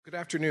Good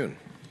afternoon.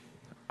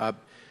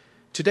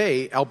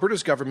 Today,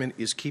 Alberta's government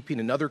is keeping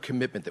another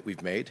commitment that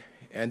we've made,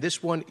 and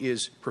this one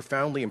is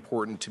profoundly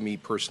important to me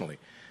personally.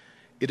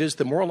 It is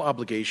the moral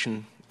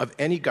obligation of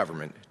any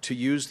government to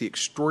use the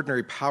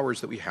extraordinary powers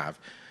that we have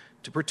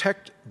to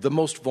protect the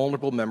most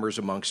vulnerable members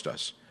amongst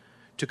us,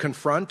 to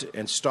confront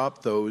and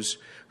stop those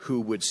who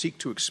would seek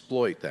to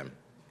exploit them,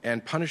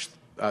 and punish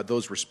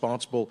those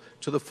responsible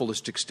to the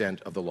fullest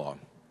extent of the law.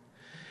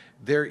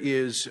 There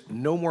is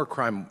no more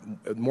crime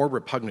more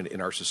repugnant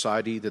in our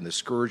society than the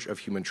scourge of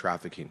human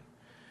trafficking.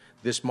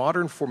 This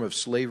modern form of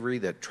slavery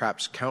that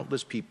traps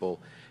countless people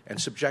and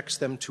subjects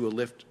them to a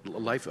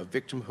life of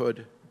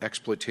victimhood,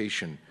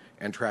 exploitation,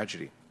 and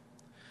tragedy.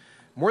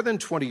 More than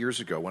 20 years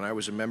ago, when I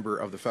was a member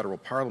of the federal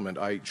parliament,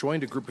 I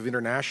joined a group of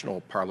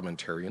international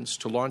parliamentarians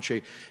to launch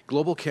a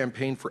global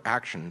campaign for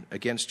action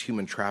against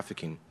human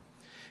trafficking.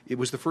 It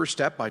was the first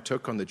step I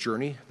took on the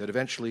journey that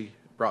eventually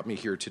brought me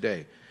here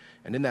today.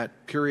 And in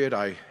that period,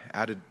 I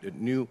added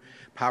new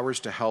powers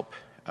to help,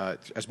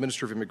 as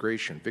Minister of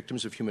Immigration,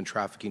 victims of human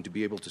trafficking to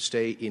be able to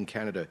stay in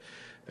Canada,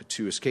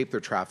 to escape their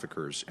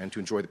traffickers, and to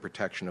enjoy the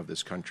protection of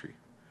this country.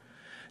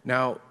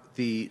 Now,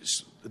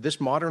 this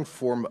modern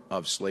form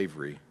of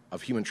slavery,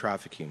 of human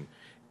trafficking,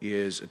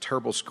 is a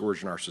terrible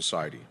scourge in our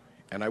society.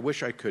 And I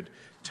wish I could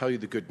tell you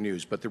the good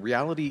news, but the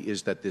reality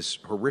is that this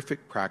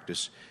horrific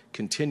practice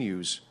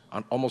continues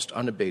almost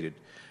unabated,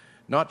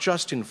 not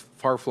just in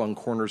far-flung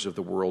corners of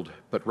the world,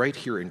 but right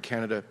here in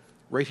Canada,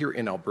 right here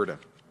in Alberta.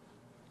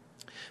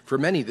 For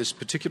many, this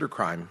particular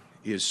crime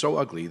is so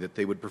ugly that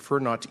they would prefer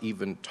not to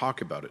even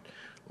talk about it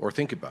or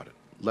think about it,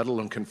 let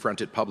alone confront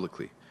it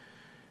publicly.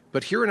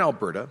 But here in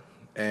Alberta,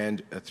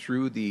 and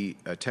through the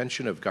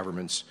attention of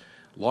governments,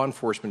 law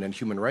enforcement, and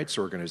human rights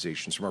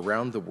organizations from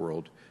around the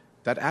world,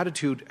 that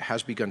attitude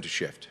has begun to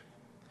shift.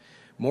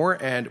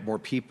 More and more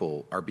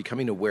people are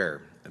becoming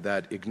aware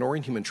that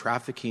ignoring human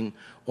trafficking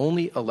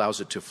only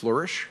allows it to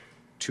flourish,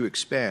 to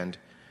expand,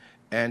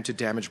 and to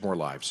damage more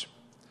lives.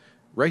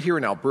 Right here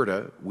in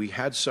Alberta, we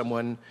had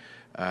someone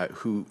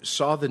who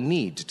saw the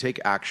need to take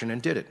action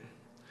and did it.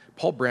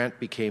 Paul Brandt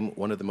became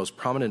one of the most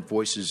prominent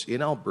voices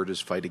in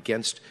Alberta's fight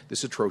against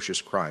this atrocious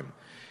crime,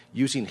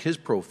 using his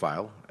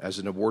profile as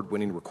an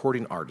award-winning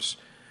recording artist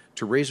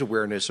to raise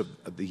awareness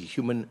of the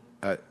human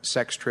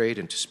sex trade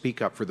and to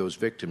speak up for those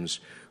victims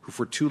who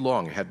for too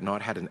long had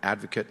not had an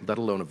advocate, let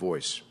alone a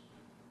voice.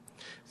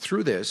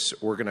 Through this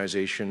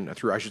organization,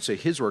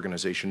 his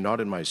organization,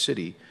 Not in My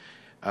City,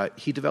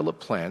 he developed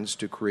plans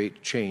to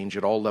create change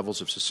at all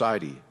levels of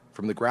society,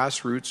 from the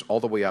grassroots all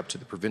the way up to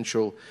the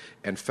provincial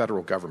and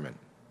federal government.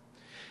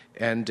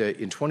 And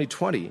in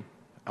 2020,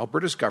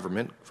 Alberta's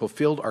government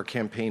fulfilled our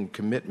campaign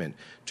commitment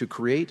to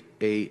create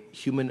a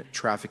human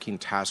trafficking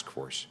task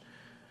force.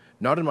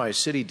 Not in My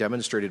City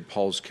demonstrated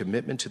Paul's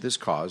commitment to this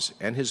cause,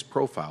 and his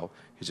profile,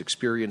 his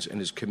experience, and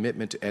his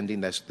commitment to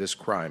ending this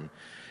crime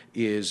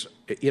is,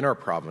 in our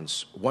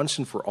province, once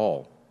and for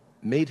all,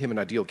 made him an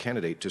ideal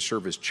candidate to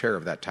serve as chair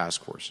of that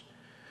task force.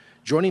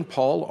 Joining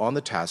Paul on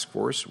the task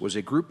force was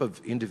a group of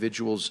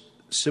individuals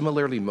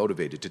similarly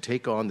motivated to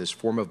take on this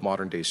form of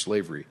modern-day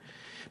slavery,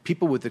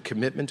 people with a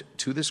commitment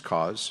to this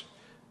cause,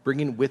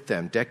 bringing with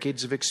them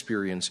decades of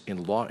experience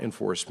in law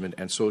enforcement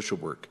and social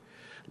work,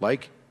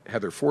 like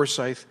Heather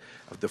Forsyth,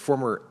 the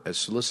former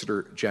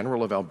Solicitor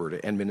General of Alberta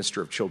and Minister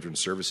of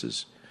Children's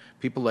Services,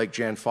 people like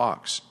Jan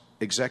Fox,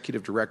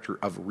 Executive Director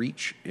of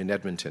REACH in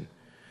Edmonton,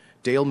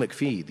 Dale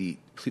McPhee, the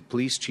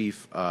Police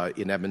Chief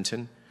in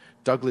Edmonton,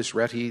 Douglas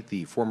Retty,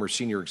 the former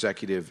Senior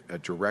Executive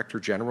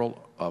Director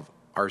General of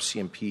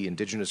RCMP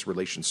Indigenous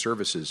Relations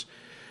Services,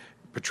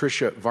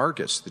 Patricia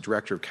Vargas, the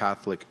Director of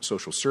Catholic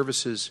Social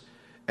Services,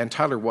 and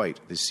Tyler White,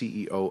 the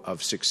CEO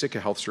of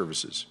Siksika Health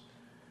Services.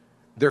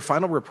 Their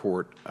final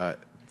report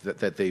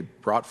that they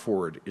brought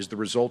forward is the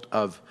result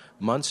of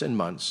months and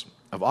months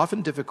of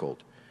often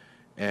difficult,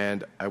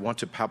 and I want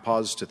to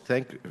pause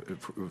to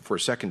for a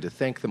second to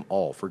thank them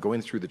all for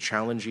going through the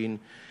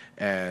challenging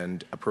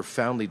and a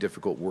profoundly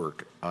difficult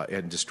work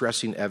and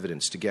distressing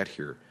evidence to get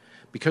here,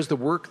 because the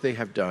work they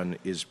have done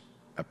is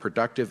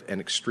productive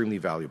and extremely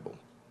valuable.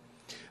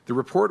 The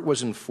report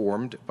was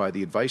informed by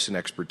the advice and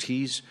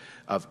expertise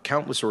of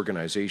countless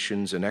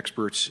organizations and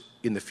experts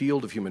in the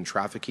field of human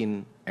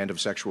trafficking and of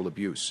sexual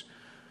abuse.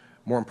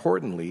 More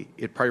importantly,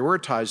 it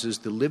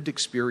prioritizes the lived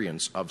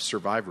experience of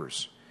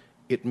survivors.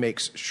 It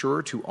makes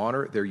sure to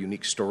honor their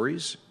unique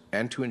stories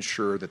and to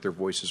ensure that their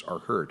voices are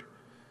heard.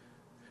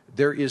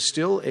 There is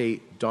still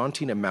a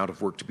daunting amount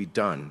of work to be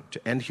done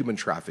to end human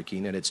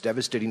trafficking and its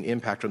devastating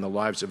impact on the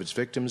lives of its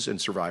victims and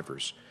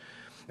survivors.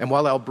 And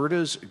while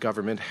Alberta's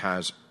government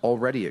has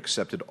already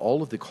accepted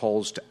all of the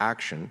calls to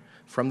action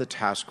from the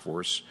task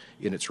force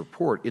in its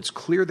report, it's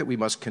clear that we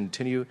must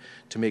continue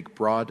to make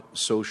broad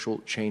social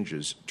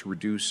changes to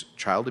reduce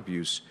child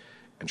abuse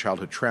and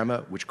childhood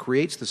trauma, which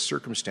creates the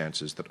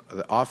circumstances that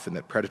often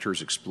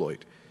predators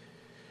exploit.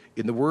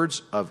 In the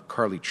words of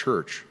Carly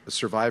Church, a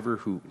survivor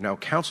who now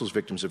counsels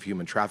victims of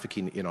human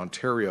trafficking in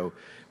Ontario,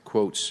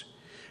 quotes,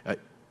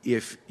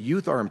 "If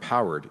youth are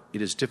empowered,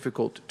 it is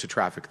difficult to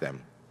traffic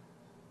them.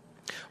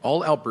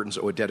 All Albertans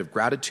owe a debt of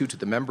gratitude to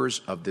the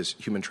members of this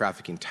human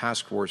trafficking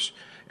task force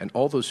and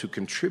all those who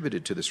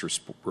contributed to this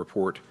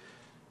report,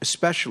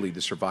 especially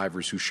the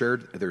survivors who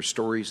shared their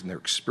stories and their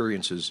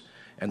experiences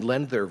and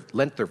lent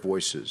their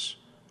voices,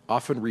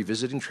 often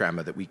revisiting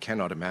trauma that we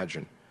cannot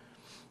imagine.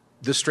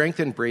 The strength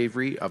and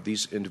bravery of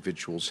these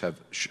individuals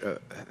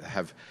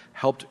have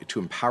helped to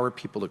empower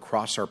people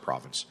across our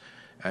province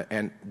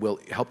and will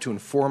help to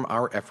inform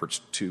our efforts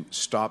to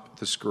stop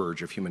the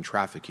scourge of human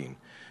trafficking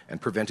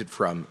and prevent it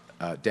from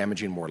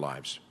damaging more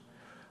lives.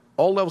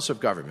 All levels of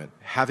government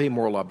have a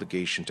moral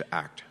obligation to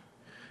act.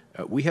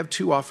 We have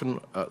too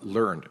often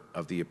learned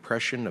of the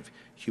oppression of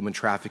human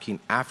trafficking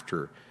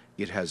after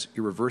it has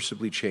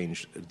irreversibly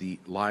changed the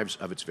lives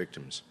of its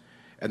victims.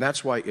 And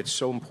that's why it's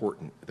so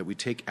important that we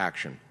take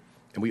action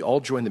and we all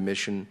join the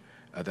mission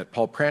that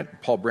Paul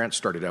Brandt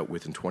started out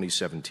with in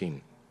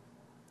 2017.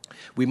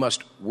 We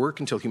must work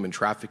until human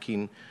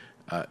trafficking,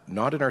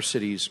 not in our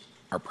cities,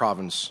 our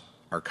province,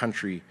 our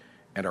country,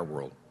 and our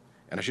world.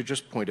 And I should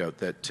just point out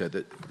that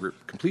the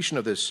completion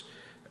of this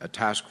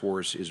task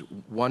force is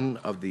one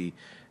of the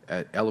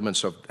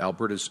elements of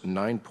Alberta's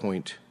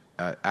 9-point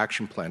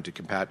action plan to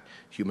combat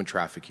human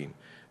trafficking.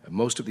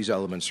 Most of these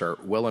elements are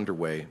well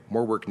underway.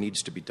 More work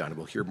needs to be done.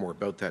 We'll hear more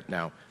about that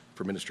now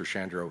from Minister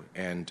Shandro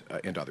and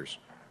others.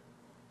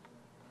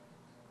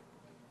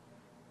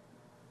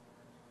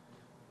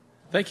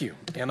 Thank you.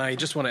 And I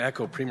just want to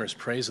echo Premier's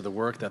praise of the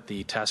work that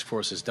the task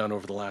force has done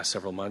over the last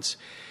several months.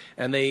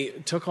 And they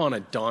took on a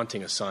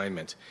daunting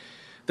assignment.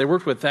 They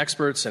worked with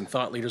experts and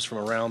thought leaders from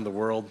around the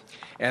world,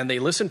 and they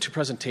listened to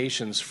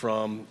presentations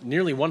from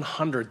nearly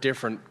 100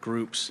 different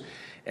groups.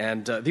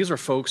 And these are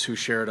folks who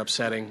shared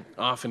upsetting,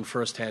 often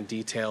firsthand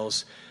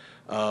details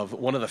of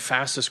one of the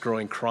fastest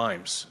growing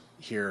crimes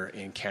here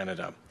in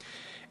Canada.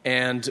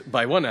 And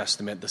by one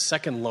estimate, the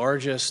second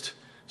largest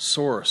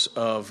source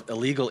of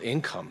illegal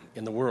income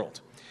in the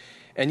world.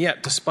 And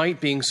yet, despite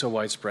being so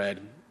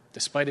widespread,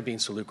 despite it being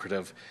so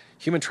lucrative,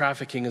 human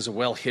trafficking is a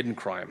well-hidden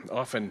crime,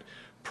 often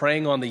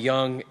preying on the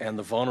young and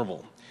the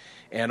vulnerable,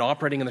 and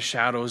operating in the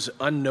shadows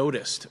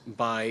unnoticed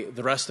by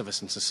the rest of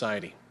us in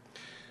society.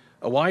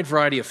 A wide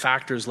variety of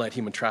factors let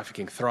human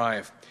trafficking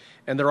thrive,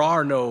 and there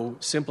are no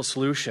simple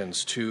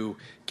solutions to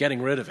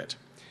getting rid of it.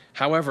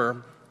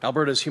 However,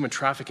 Alberta's Human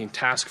Trafficking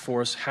Task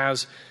Force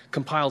has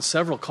compiled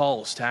several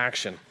calls to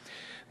action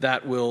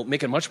that will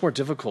make it much more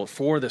difficult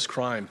for this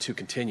crime to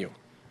continue.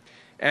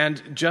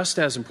 And just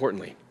as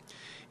importantly,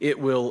 it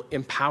will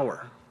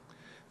empower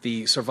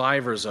the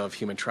survivors of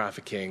human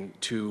trafficking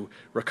to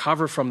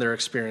recover from their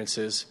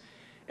experiences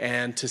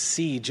and to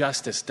see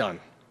justice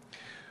done.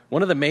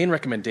 One of the main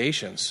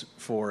recommendations,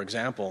 for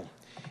example,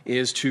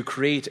 is to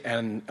create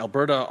an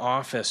Alberta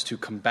office to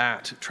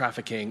combat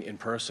trafficking in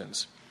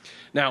persons.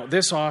 Now,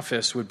 this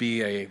office would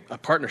be a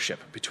partnership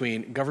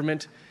between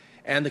government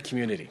and the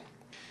community.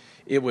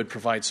 It would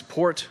provide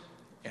support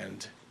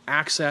and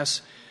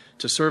access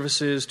to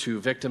services to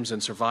victims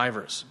and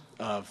survivors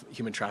of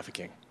human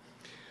trafficking.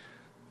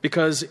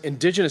 Because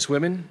Indigenous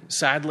women,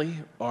 sadly,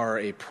 are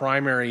a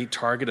primary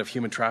target of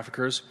human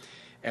traffickers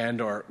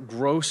and are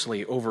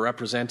grossly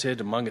overrepresented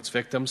among its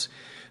victims,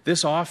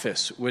 this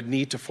office would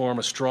need to form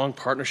a strong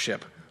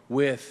partnership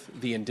with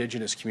the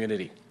Indigenous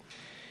community.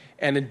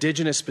 An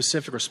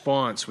Indigenous-specific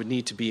response would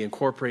need to be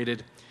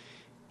incorporated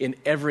in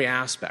every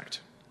aspect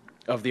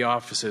of the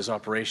office's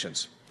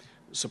operations: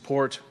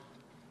 support,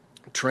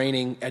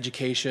 training,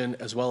 education,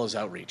 as well as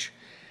outreach.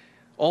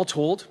 All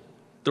told,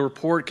 the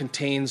report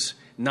contains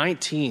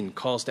 19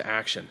 calls to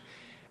action,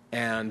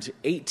 and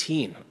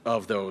 18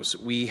 of those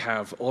we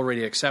have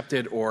already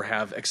accepted or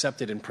have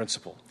accepted in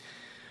principle.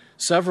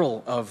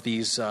 Several of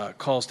these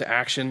calls to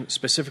action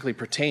specifically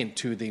pertain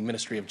to the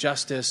Ministry of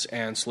Justice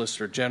and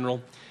Solicitor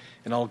General,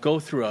 and I'll go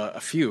through a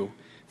few.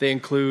 They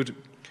include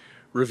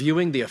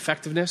reviewing the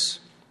effectiveness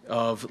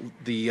of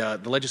the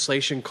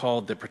legislation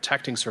called the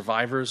Protecting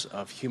Survivors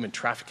of Human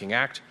Trafficking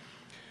Act,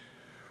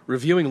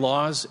 reviewing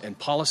laws and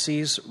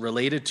policies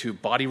related to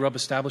body rub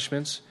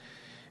establishments,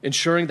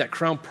 ensuring that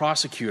Crown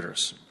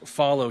prosecutors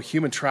follow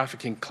human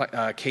trafficking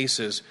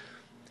cases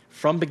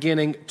from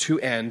beginning to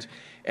end,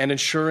 and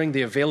ensuring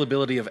the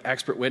availability of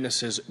expert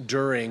witnesses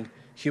during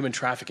human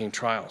trafficking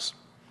trials.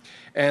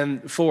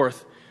 And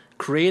fourth,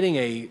 creating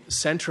a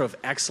center of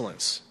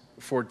excellence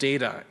for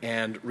data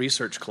and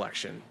research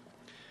collection.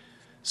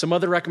 Some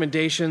other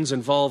recommendations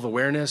involve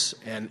awareness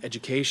and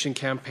education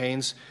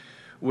campaigns,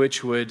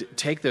 which would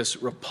take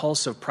this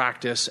repulsive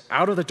practice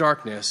out of the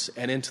darkness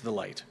and into the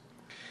light.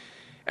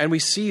 And we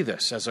see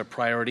this as a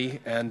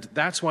priority, and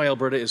that's why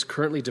Alberta is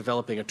currently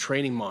developing a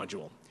training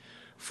module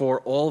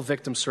for all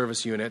victim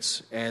service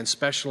units and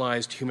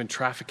specialized human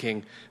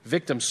trafficking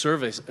victim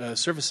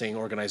servicing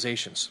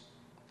organizations.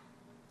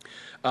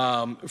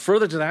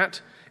 Further to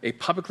that, a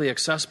publicly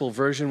accessible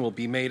version will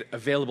be made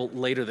available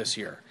later this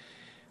year.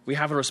 We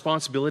have a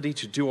responsibility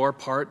to do our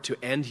part to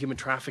end human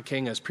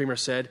trafficking, as Premier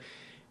said.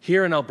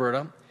 Here in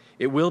Alberta,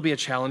 it will be a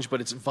challenge,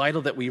 but it's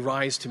vital that we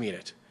rise to meet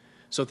it.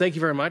 So thank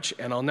you very much,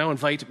 and I'll now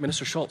invite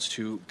Minister Schultz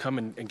to come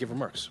and give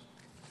remarks.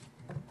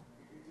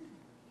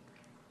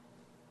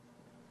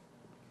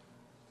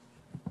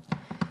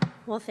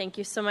 Well, thank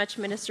you so much,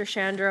 Minister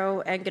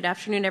Shandro, and good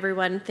afternoon,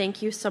 everyone.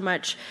 Thank you so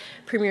much,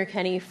 Premier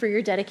Kenney, for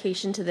your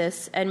dedication to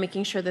this and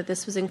making sure that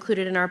this was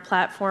included in our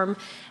platform,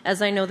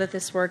 as I know that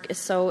this work is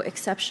so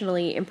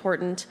exceptionally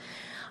important.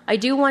 I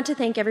do want to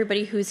thank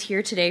everybody who's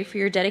here today for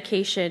your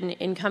dedication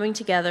in coming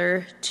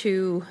together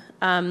to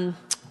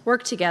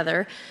work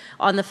together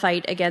on the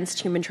fight against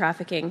human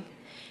trafficking.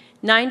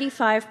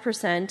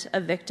 95%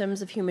 of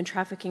victims of human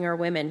trafficking are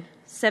women.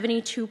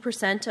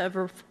 72%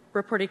 of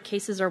reported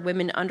cases are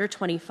women under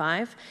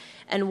 25,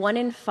 and 1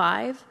 in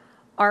 5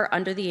 are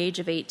under the age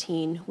of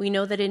 18. We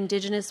know that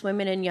Indigenous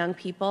women and young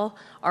people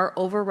are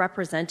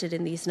overrepresented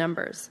in these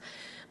numbers.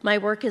 My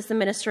work as the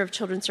Minister of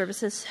Children's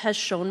Services has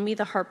shown me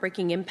the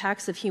heartbreaking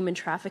impacts of human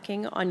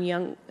trafficking on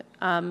young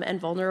and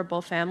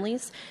vulnerable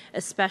families,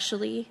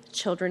 especially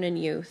children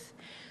and youth.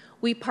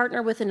 We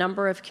partner with a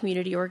number of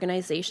community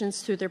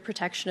organizations through their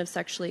Protection of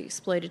Sexually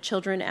Exploited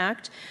Children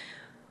Act.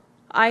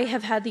 I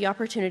have had the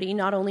opportunity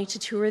not only to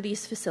tour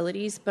these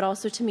facilities, but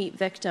also to meet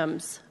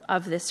victims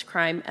of this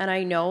crime, and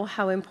I know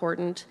how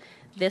important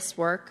this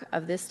work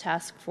of this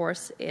task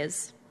force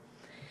is.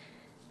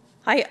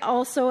 I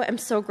also am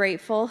so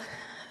grateful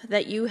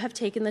that you have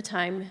taken the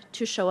time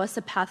to show us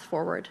a path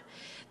forward.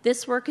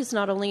 This work is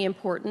not only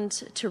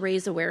important to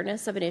raise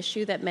awareness of an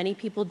issue that many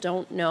people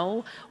don't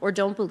know or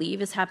don't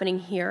believe is happening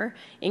here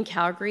in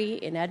Calgary,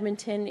 in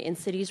Edmonton, in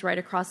cities right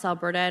across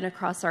Alberta and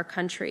across our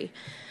country.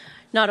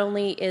 Not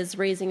only is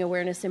raising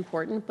awareness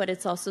important, but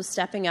it's also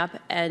stepping up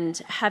and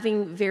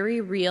having very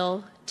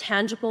real,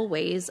 tangible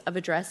ways of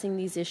addressing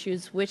these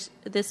issues, which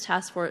this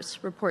task force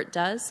report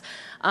does,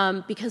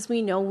 because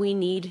we know we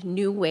need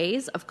new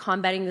ways of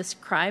combating this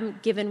crime,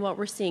 given what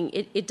we're seeing.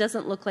 It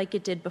doesn't look like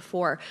it did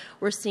before.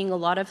 We're seeing a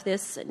lot of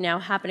this now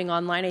happening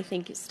online. I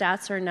think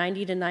stats are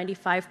 90 to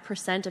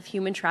 95% of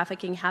human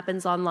trafficking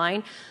happens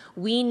online.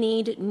 We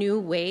need new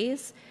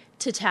ways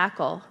to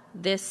tackle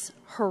this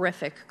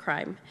horrific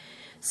crime.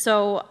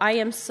 So I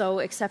am so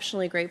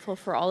exceptionally grateful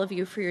for all of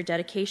you for your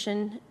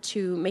dedication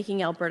to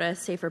making Alberta a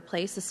safer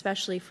place,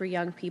 especially for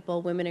young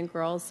people, women and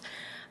girls.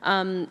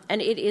 And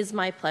it is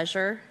my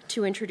pleasure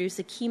to introduce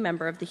a key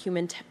member of the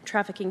Human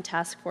Trafficking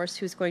Task Force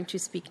who's going to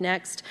speak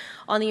next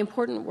on the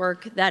important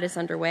work that is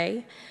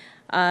underway.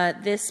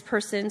 This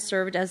person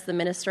served as the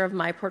Minister of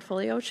my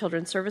portfolio,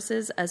 Children's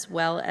Services, as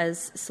well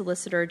as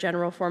Solicitor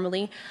General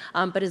formerly,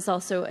 but is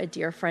also a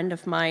dear friend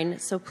of mine.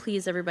 So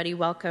please, everybody,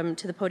 welcome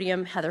to the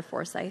podium, Heather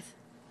Forsyth.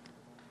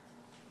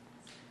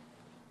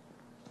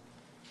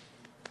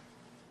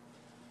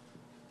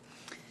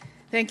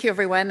 Thank you,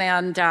 everyone.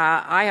 And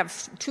I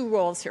have two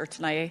roles here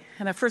tonight.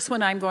 And the first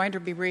one, I'm going to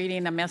be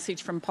reading a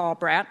message from Paul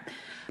Bratt.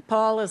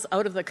 Paul is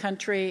out of the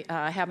country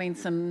having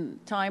some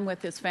time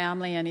with his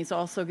family, and he's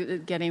also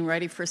getting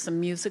ready for some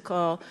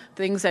musical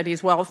things that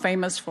he's well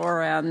famous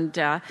for. And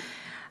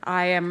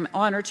I am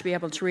honored to be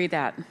able to read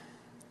that.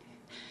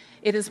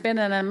 It has been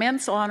an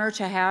immense honor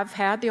to have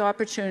had the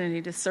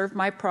opportunity to serve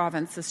my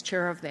province as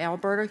chair of the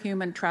Alberta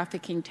Human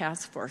Trafficking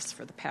Task Force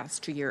for the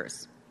past 2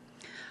 years.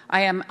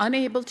 I am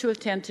unable to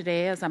attend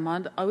today as I'm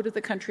out of the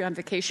country on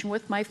vacation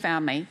with my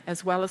family,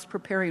 as well as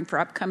preparing for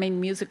upcoming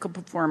musical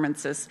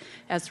performances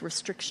as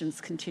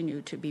restrictions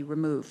continue to be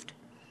removed.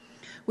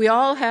 We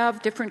all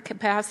have different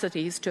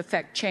capacities to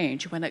affect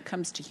change when it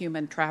comes to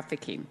human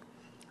trafficking.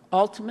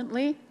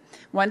 Ultimately,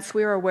 once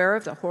we are aware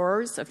of the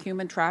horrors of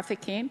human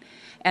trafficking,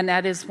 and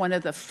that is one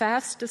of the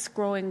fastest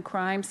growing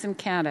crimes in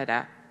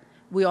Canada,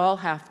 we all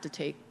have to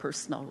take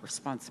personal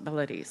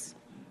responsibilities.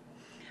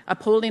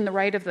 Upholding the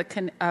right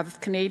of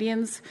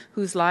Canadians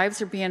whose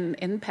lives are being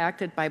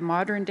impacted by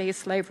modern-day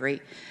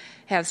slavery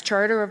has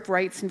Charter of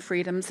Rights and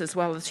Freedoms as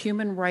well as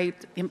human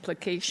rights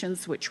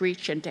implications which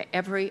reach into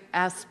every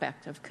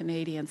aspect of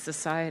Canadian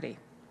society.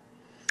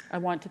 I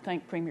want to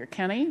thank Premier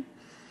Kenney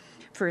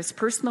for his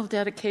personal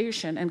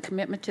dedication and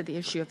commitment to the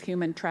issue of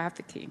human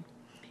trafficking.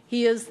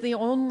 He is the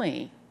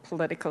only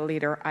political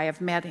leader I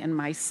have met in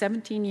my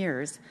 17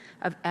 years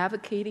of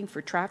advocating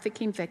for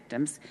trafficking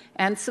victims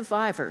and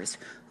survivors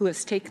who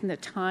has taken the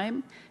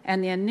time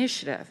and the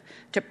initiative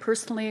to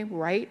personally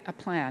write a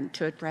plan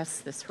to address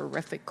this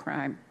horrific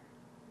crime.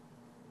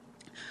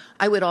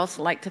 I would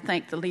also like to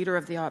thank the Leader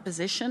of the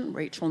Opposition,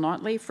 Rachel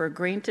Notley, for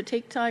agreeing to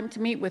take time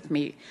to meet with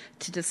me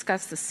to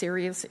discuss the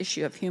serious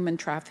issue of human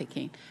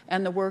trafficking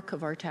and the work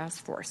of our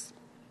task force.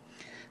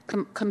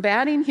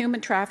 Combating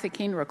human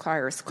trafficking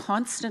requires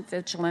constant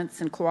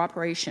vigilance and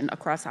cooperation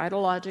across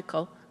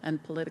ideological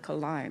and political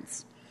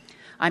lines.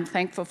 I'm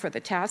thankful for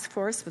the task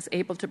force was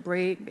able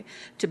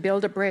to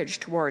build a bridge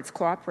towards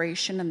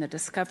cooperation and the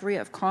discovery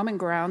of common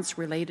grounds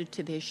related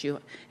to the issue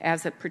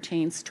as it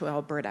pertains to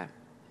Alberta.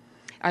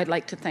 I'd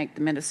like to thank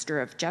the Minister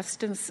of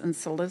Justice and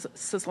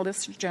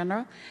Solicitor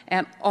General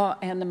and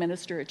the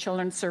Minister of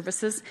Children's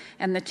Services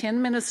and the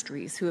 10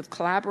 ministries who have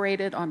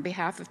collaborated on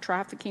behalf of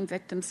trafficking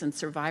victims and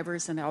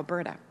survivors in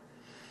Alberta.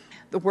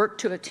 The work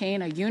to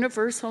attain a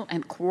universal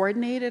and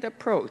coordinated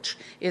approach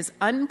is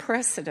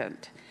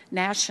unprecedented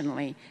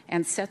nationally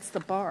and sets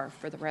the bar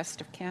for the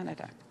rest of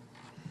Canada.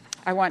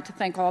 I want to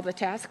thank all the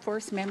task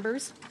force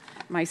members,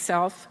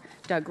 myself,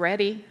 Doug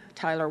Reddy,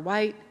 Tyler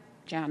White,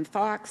 Jan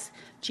Fox,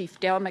 Chief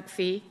Dale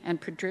McPhee,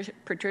 and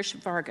Patricia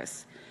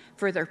Vargas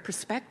for their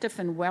perspective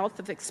and wealth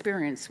of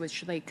experience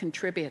which they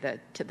contributed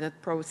to the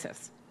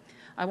process.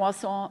 I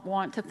also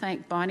want to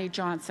thank Bonnie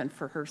Johnson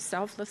for her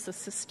selfless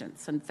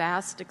assistance and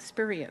vast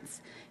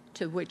experience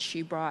to which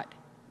she brought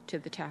to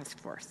the task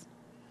force.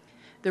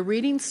 The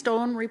Reading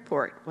Stone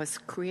report was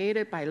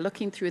created by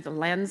looking through the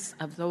lens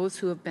of those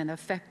who have been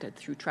affected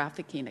through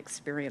trafficking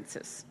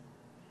experiences.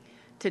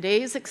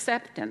 Today's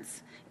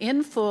acceptance,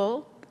 in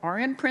full or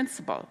in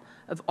principle,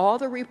 of all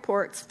the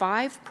report's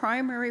 5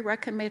 primary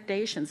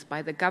recommendations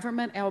by the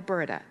government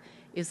Alberta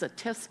is a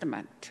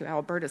testament to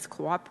Alberta's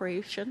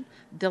cooperation,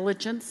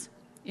 diligence,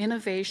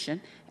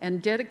 innovation,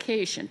 and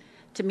dedication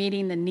to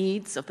meeting the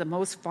needs of the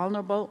most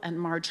vulnerable and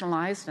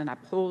marginalized and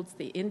upholds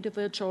the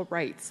individual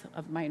rights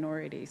of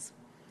minorities.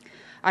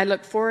 I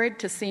look forward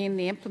to seeing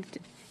the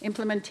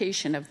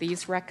implementation of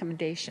these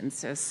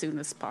recommendations as soon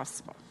as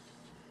possible.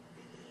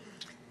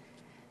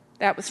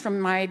 That was from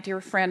my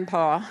dear friend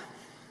Paul,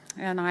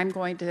 and I'm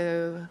going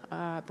to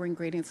bring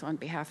greetings on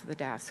behalf of the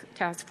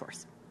task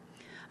force.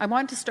 I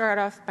want to start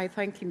off by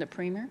thanking the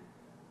Premier,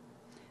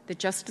 the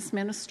Justice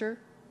Minister,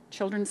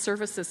 Children's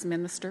Services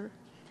Minister,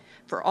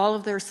 for all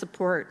of their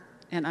support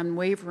and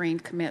unwavering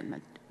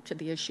commitment to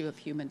the issue of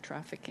human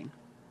trafficking.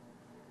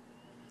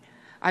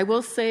 I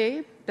will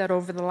say that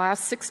over the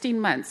last 16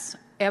 months,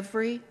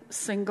 every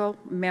single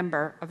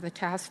member of the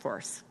task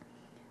force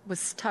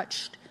was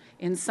touched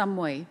in some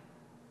way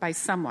by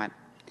someone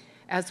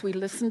as we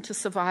listen to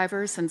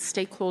survivors and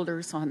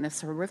stakeholders on these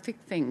horrific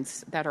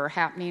things that are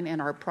happening in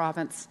our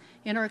province,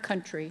 in our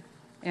country,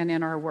 and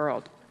in our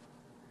world.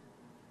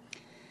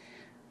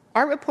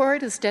 Our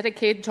report is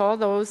dedicated to all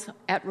those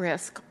at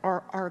risk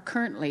or are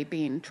currently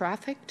being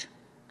trafficked,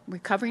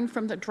 recovering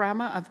from the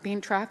trauma of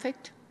being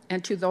trafficked,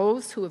 and to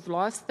those who have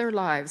lost their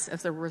lives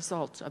as a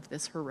result of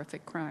this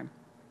horrific crime.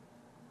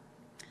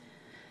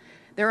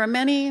 There are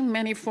many,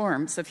 many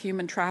forms of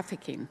human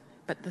trafficking,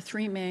 but the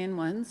 3 main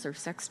ones are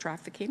sex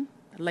trafficking,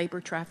 labor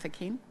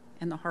trafficking,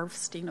 and the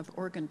harvesting of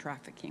organ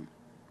trafficking.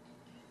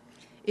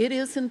 It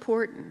is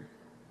important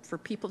for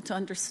people to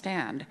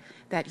understand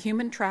that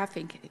human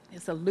trafficking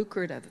is a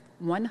lucrative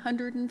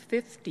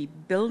 $150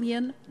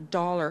 billion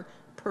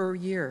per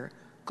year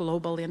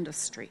global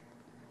industry.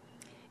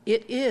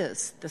 It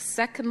is the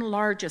second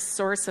largest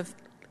source of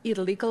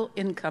illegal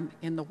income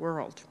in the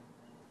world.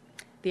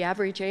 The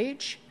average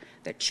age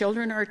that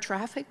children are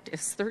trafficked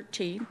is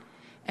 13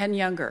 and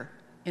younger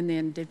in the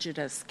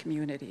Indigenous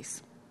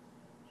communities.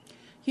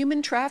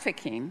 Human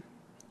trafficking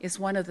is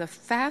one of the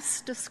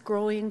fastest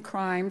growing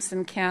crimes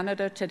in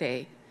Canada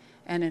today,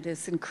 and it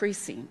is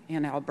increasing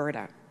in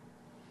Alberta.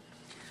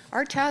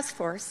 Our task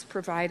force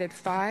provided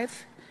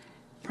 5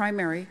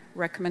 primary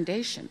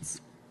recommendations.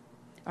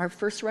 Our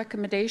first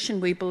recommendation,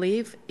 we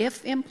believe,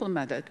 if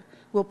implemented,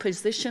 will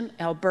position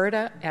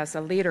Alberta as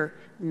a leader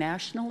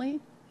nationally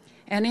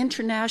and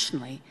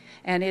internationally,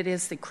 and it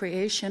is the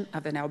creation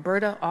of an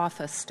Alberta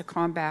Office to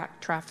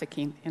combat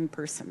trafficking in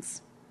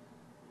persons.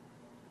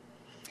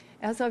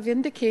 As I've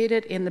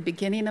indicated in the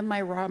beginning of my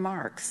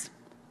remarks,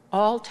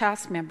 all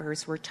task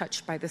members were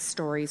touched by the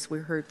stories we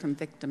heard from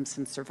victims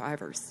and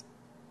survivors.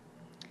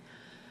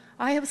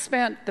 I have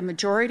spent the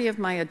majority of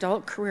my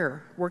adult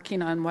career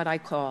working on what I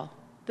call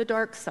the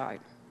dark side: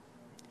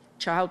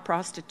 child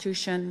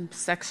prostitution,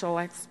 sexual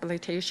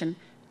exploitation,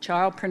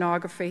 child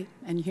pornography,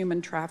 and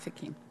human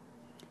trafficking.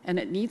 And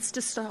it needs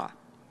to stop,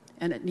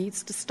 and it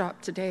needs to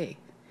stop today.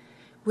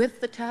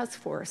 With the task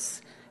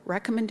force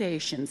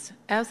recommendations,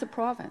 as a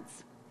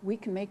province, we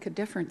can make a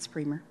difference,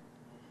 Premier.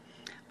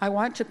 I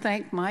want to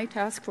thank my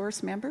task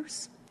force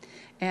members,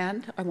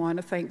 and I want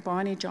to thank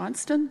Bonnie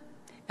Johnston,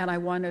 and I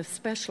want to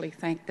especially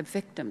thank the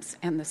victims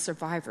and the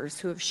survivors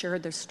who have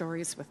shared their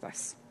stories with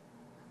us.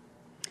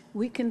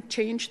 We can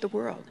change the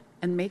world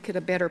and make it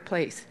a better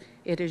place.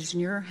 It is in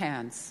your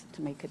hands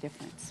to make a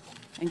difference.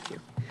 Thank you.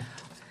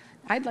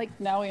 I'd like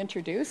to now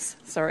introduce,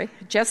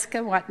 Jessica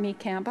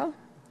Watney-Campbell,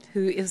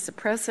 who is the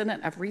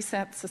president of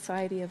Reset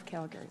Society of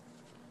Calgary.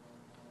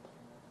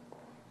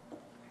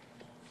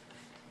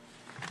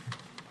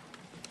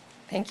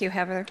 Thank you,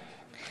 Heather.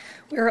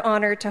 We are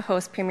honored to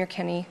host Premier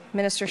Kenney,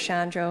 Minister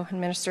Shandro,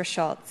 and Minister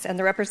Schultz, and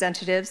the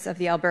representatives of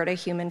the Alberta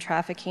Human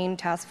Trafficking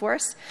Task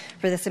Force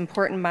for this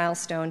important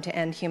milestone to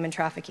end human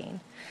trafficking.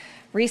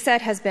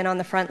 Reset has been on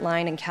the front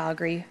line in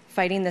Calgary,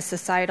 fighting this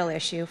societal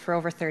issue for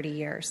over 30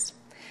 years.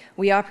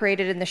 We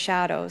operated in the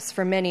shadows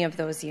for many of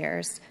those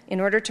years in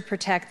order to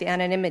protect the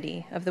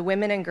anonymity of the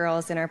women and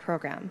girls in our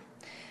program.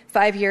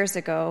 5 years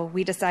ago,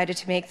 we decided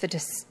to make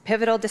the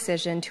pivotal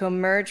decision to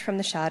emerge from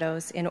the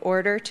shadows in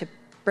order to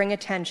bring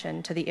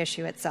attention to the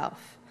issue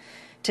itself.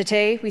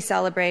 Today, we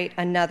celebrate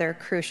another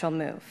crucial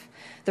move.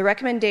 The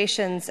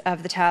recommendations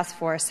of the task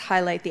force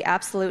highlight the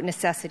absolute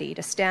necessity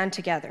to stand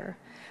together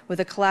with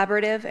a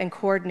collaborative and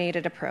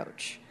coordinated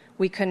approach.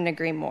 We couldn't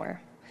agree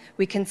more.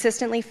 We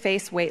consistently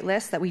face wait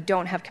lists that we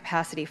don't have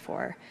capacity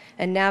for,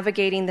 and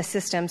navigating the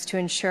systems to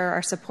ensure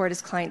our support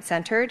is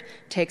client-centered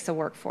takes a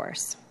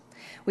workforce.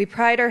 We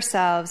pride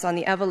ourselves on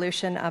the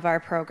evolution of our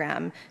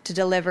program to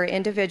deliver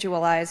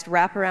individualized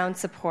wraparound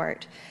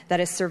support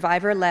that is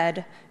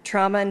survivor-led,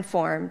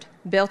 trauma-informed,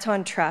 built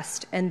on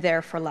trust, and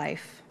there for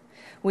life.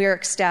 We are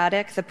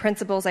ecstatic the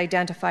principles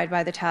identified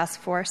by the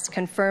task force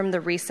confirm the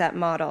reset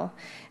model,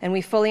 and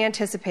we fully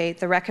anticipate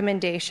the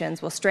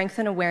recommendations will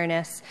strengthen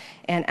awareness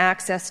and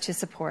access to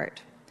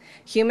support.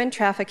 Human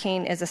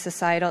trafficking is a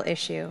societal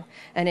issue,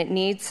 and it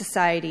needs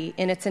society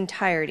in its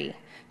entirety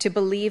to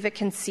believe it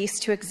can cease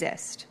to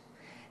exist.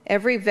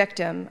 Every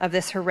victim of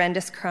this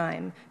horrendous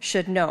crime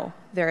should know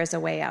there is a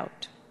way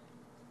out.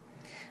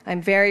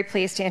 I'm very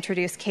pleased to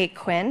introduce Kate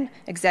Quinn,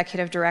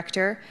 Executive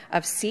Director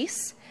of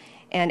CEASE,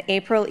 and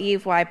April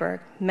Eve Weiberg,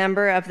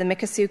 member of the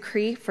Mikisew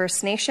Cree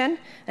First Nation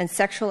and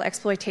Sexual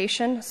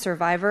Exploitation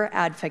Survivor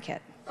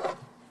Advocate.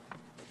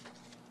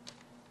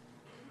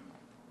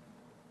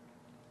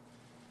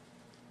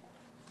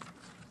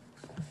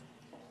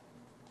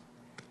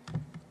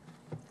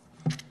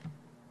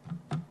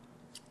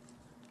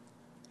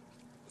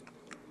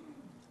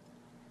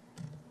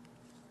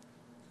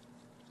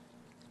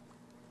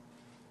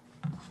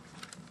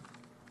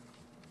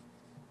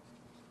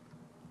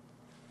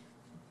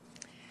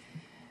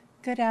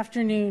 Good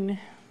afternoon.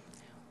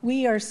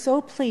 We are so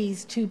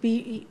pleased to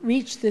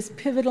reach this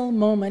pivotal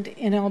moment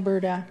in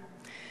Alberta.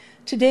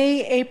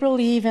 Today, April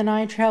Eve and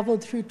I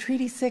traveled through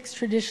Treaty 6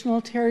 traditional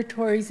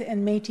territories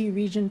and Métis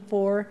Region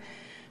 4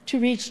 to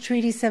reach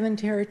Treaty 7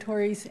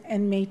 territories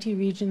and Métis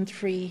Region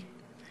 3.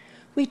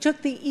 We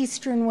took the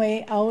eastern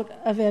way out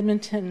of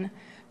Edmonton,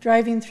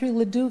 driving through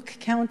Leduc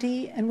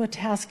County and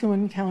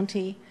Wetaskiwin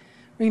County,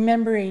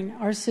 remembering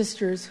our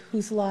sisters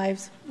whose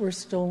lives were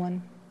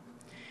stolen.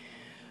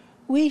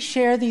 We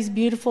share these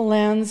beautiful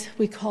lands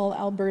we call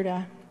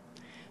Alberta.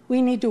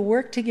 We need to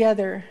work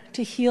together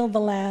to heal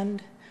the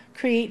land,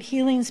 create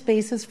healing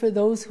spaces for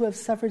those who have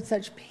suffered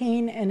such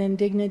pain and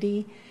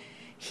indignity,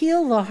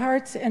 heal the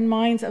hearts and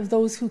minds of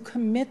those who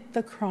commit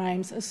the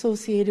crimes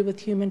associated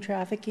with human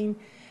trafficking,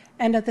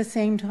 and at the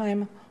same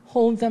time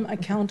hold them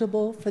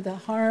accountable for the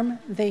harm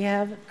they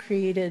have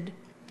created.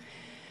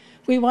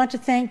 We want to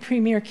thank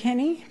Premier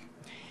Kenney,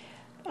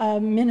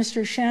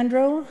 Minister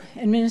Shandro,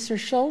 and Minister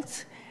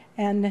Schultz,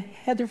 and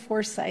Heather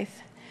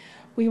Forsyth.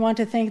 We want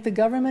to thank the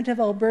Government of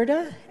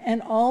Alberta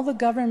and all the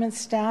government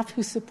staff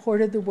who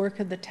supported the work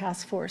of the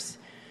task force.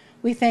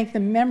 We thank the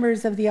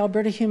members of the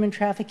Alberta Human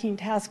Trafficking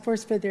Task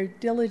Force for their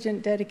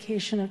diligent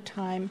dedication of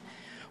time.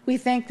 We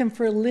thank them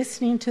for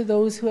listening to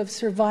those who have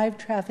survived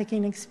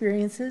trafficking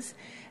experiences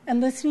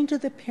and listening to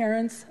the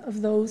parents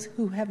of those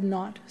who have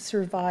not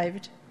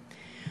survived.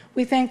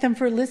 We thank them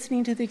for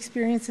listening to the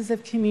experiences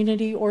of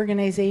community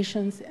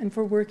organizations and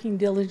for working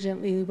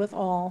diligently with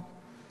all.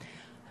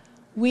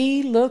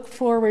 We look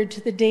forward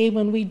to the day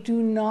when we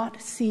do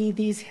not see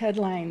these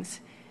headlines.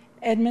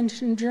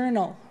 Edmonton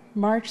Journal,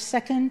 March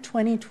 2nd,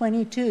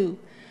 2022.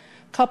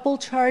 Couple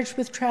charged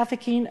with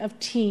trafficking of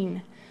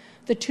teen.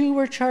 The two who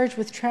were charged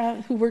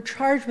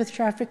with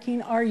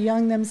trafficking are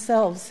young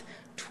themselves,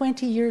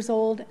 20 years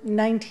old,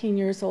 19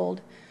 years old.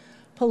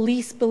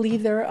 Police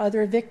believe there are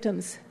other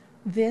victims.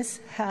 This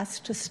has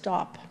to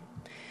stop.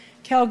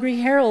 Calgary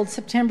Herald,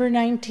 September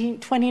 29,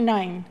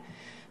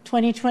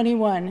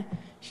 2021.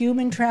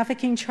 Human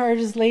trafficking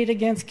charges laid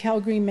against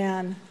Calgary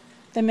man.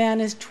 The man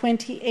is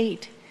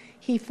 28.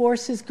 He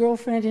forced his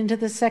girlfriend into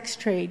the sex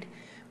trade.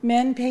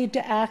 Men paid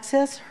to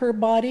access her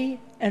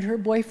body, and her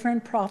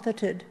boyfriend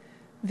profited.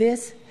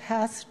 This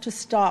has to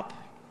stop.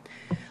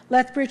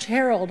 Lethbridge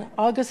Herald,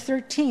 August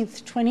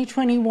 13th,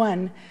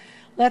 2021.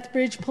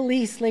 Lethbridge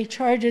police lay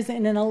charges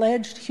in an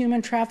alleged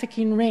human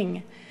trafficking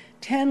ring.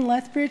 10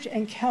 Lethbridge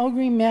and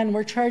Calgary men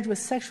were charged with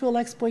sexual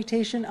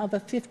exploitation of a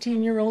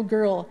 15-year-old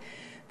girl.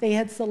 They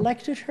had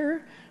selected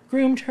her,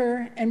 groomed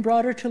her, and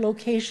brought her to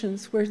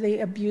locations where they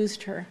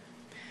abused her.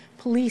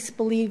 Police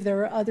believe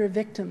there are other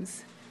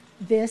victims.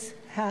 This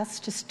has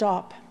to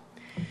stop.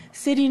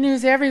 City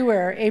News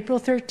Everywhere, April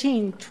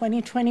 13,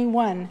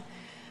 2021.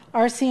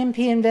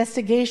 RCMP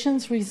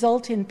investigations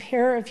result in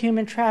pair of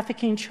human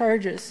trafficking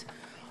charges.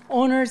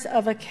 Owners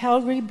of a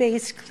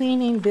Calgary-based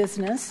cleaning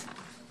business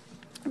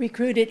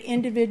recruited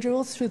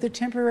individuals through the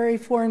Temporary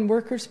Foreign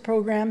Workers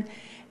Program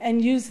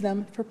and used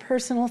them for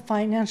personal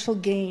financial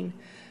gain.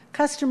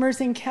 Customers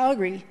in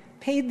Calgary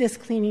paid this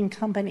cleaning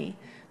company,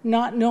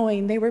 not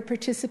knowing they were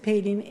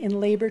participating in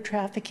labor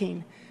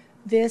trafficking.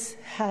 This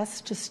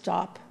has to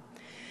stop.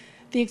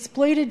 The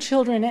exploited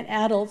children and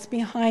adults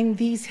behind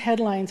these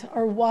headlines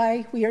are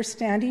why we are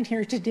standing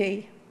here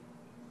today.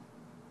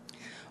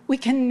 We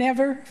can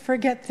never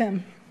forget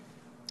them.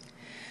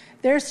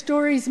 Their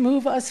stories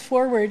move us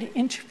forward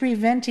into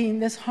preventing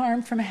this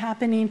harm from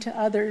happening to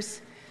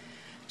others.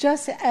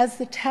 Just as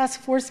the task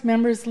force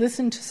members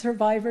listen to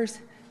survivors,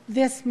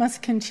 this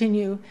must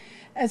continue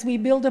as we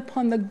build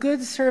upon the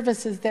good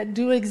services that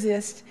do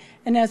exist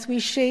and as we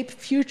shape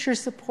future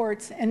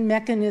supports and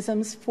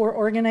mechanisms for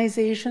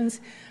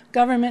organizations,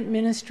 government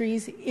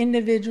ministries,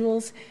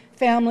 individuals,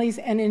 families,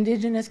 and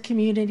Indigenous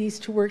communities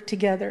to work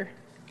together.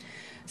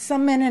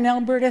 Some men in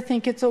Alberta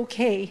think it's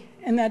okay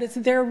and that it's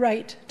their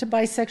right to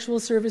buy sexual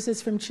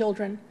services from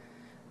children.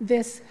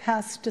 This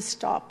has to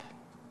stop.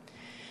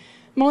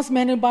 Most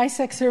men who buy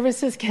sex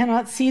services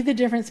cannot see the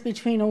difference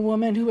between a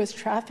woman who is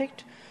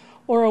trafficked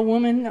or a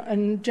woman,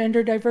 a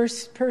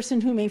gender-diverse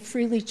person who may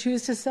freely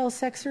choose to sell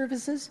sex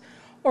services,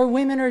 or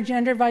women or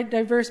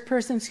gender-diverse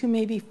persons who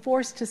may be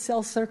forced to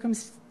sell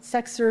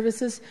sex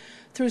services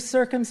through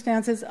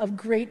circumstances of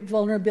great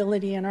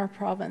vulnerability in our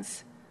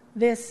province.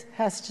 This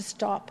has to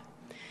stop.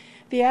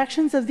 The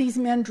actions of these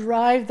men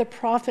drive the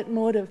profit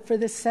motive for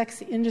the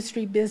sex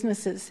industry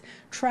businesses,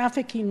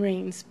 trafficking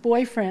rings,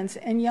 boyfriends,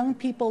 and young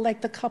people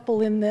like the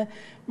couple in the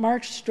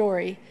March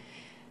story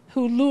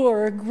who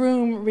lure,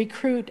 groom,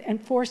 recruit,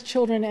 and force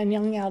children and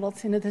young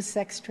adults into the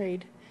sex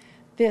trade.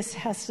 This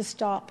has to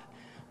stop.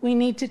 We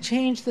need to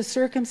change the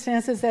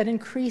circumstances that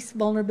increase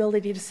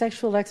vulnerability to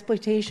sexual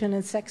exploitation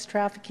and sex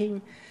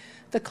trafficking.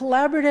 The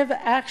collaborative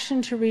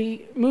action to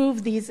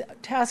remove these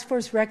task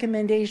force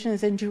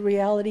recommendations into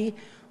reality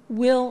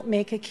will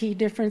make a key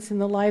difference in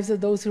the lives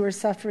of those who are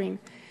suffering.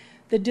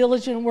 The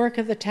diligent work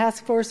of the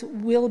task force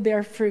will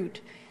bear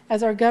fruit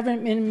as our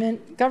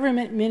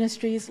government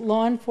ministries,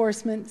 law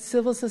enforcement,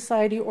 civil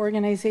society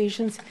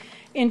organizations,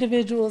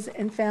 individuals,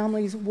 and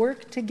families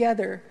work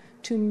together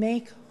to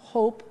make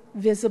hope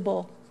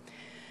visible.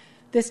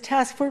 This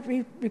task force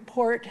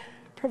report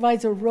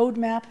provides a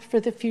roadmap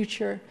for the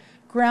future,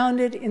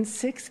 grounded in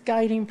 6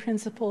 guiding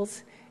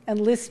principles and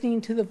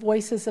listening to the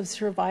voices of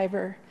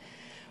survivors.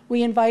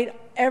 We invite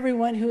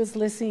everyone who is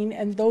listening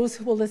and those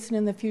who will listen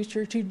in the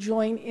future to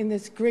join in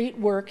this great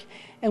work,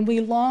 and we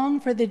long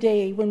for the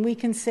day when we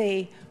can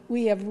say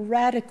we have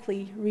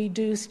radically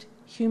reduced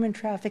human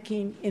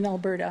trafficking in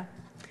Alberta.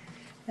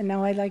 And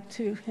now I'd like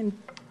to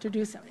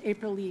introduce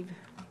April Eve.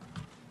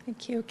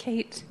 Thank you,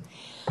 Kate.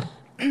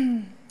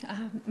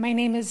 My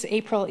name is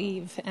April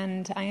Eve,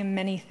 and I am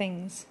many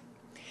things.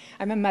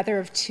 I'm a mother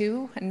of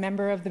 2 and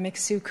member of the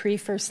Mikshu Cree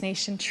First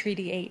Nation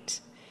Treaty 8.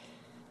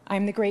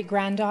 I'm the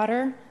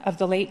great-granddaughter of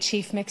the late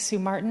Chief Mikshu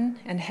Martin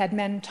and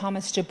headman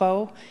Thomas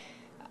Jabot,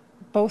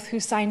 both who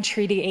signed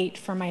Treaty 8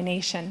 for my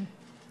nation.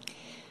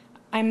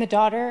 I'm the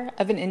daughter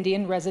of an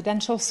Indian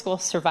residential school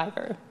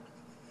survivor.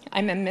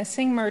 I'm a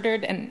missing,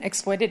 murdered, and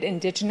exploited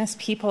Indigenous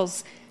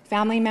peoples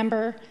family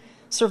member,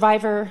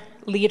 survivor,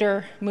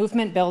 leader,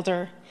 movement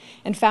builder,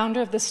 and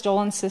founder of the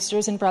Stolen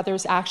Sisters and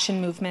Brothers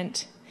Action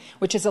Movement,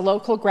 which is a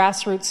local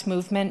grassroots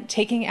movement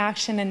taking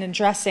action and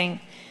addressing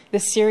the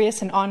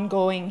serious and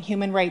ongoing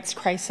human rights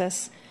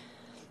crisis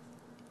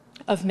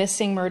of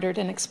missing, murdered,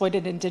 and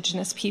exploited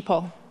Indigenous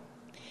people.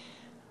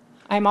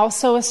 I'm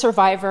also a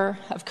survivor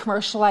of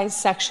commercialized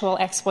sexual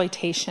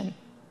exploitation.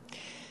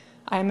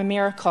 I am a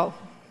miracle.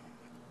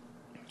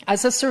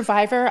 As a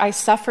survivor, I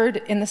suffered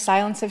in the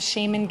silence of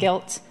shame and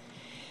guilt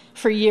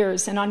for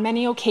years, and on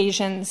many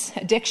occasions,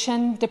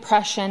 addiction,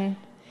 depression,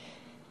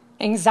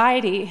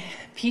 anxiety,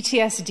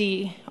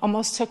 PTSD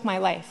almost took my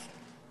life.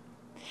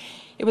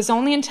 It was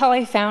only until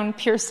I found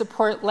peer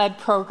support-led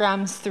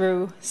programs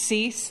through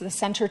CEASE, the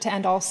Center to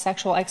End All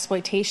Sexual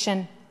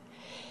Exploitation,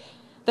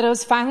 that I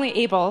was finally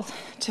able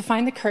to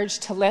find the courage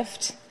to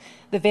lift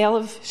the veil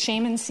of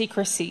shame and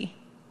secrecy,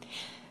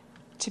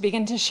 to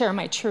begin to share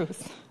my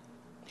truth.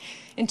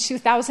 In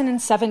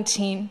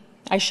 2017,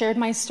 I shared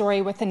my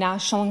story with the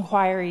National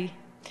Inquiry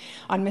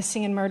on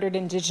Missing and Murdered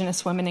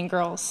Indigenous Women and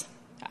Girls.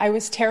 I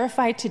was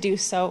terrified to do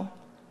so,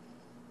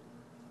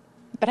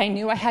 but I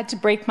knew I had to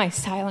break my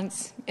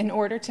silence in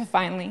order to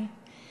finally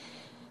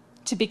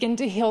to begin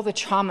to heal the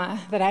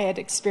trauma that I had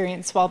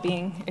experienced while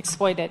being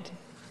exploited.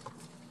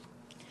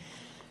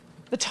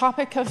 The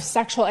topic of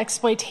sexual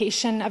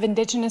exploitation of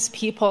Indigenous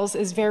peoples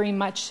is very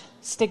much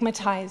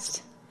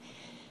stigmatized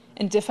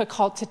and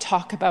difficult to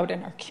talk about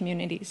in our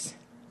communities.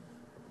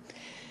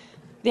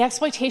 The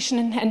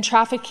exploitation and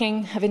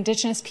trafficking of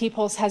Indigenous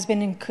peoples has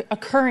been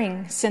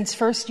occurring since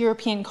first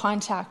European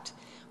contact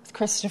with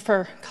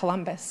Christopher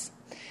Columbus.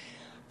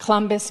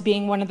 Columbus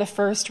being one of the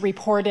first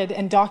reported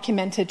and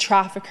documented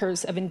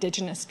traffickers of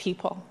Indigenous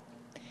people.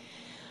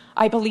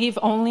 I believe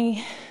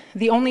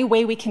the only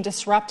way we can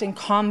disrupt and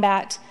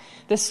combat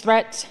this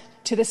threat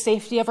to the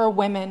safety of our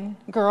women,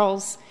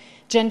 girls,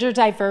 gender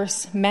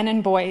diverse men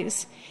and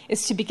boys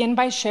is to begin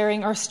by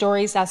sharing our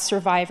stories as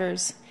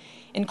survivors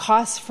in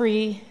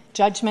cost-free,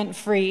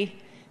 judgment-free,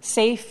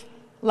 safe,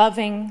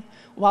 loving,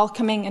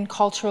 welcoming, and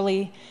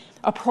culturally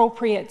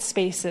appropriate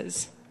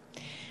spaces.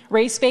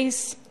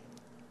 Race-based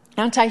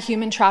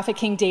anti-human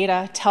trafficking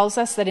data tells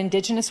us that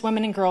Indigenous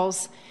women and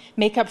girls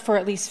make up for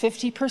at least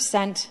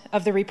 50%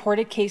 of the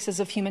reported cases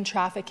of human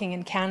trafficking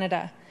in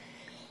Canada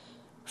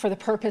for the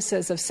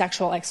purposes of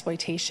sexual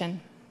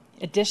exploitation.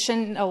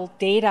 Additional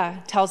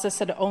data tells us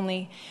that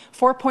only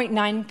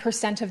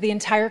 4.9% of the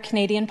entire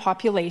Canadian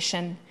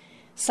population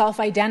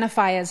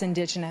self-identify as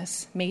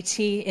Indigenous,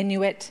 Métis,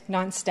 Inuit,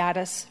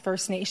 non-status,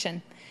 First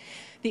Nation.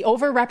 The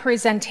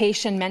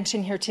overrepresentation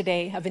mentioned here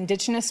today of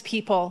Indigenous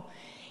people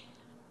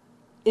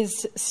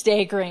is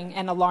staggering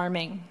and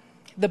alarming.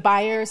 The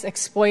buyers,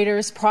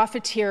 exploiters,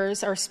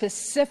 profiteers are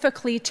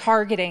specifically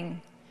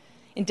targeting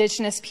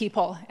Indigenous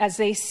people, as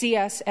they see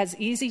us as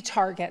easy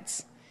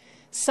targets,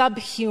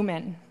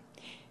 subhuman,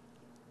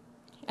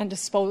 and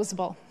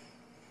disposable,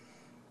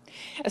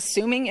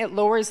 assuming it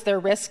lowers their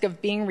risk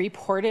of being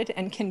reported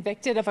and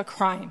convicted of a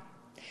crime.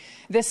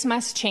 This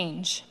must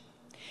change.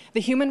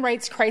 The human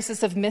rights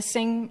crisis of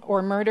missing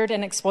or murdered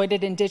and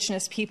exploited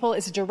Indigenous people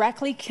is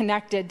directly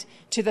connected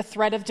to the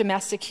threat of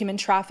domestic human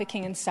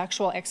trafficking and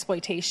sexual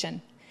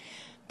exploitation.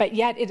 But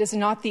yet it is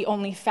not the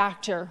only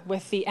factor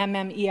with the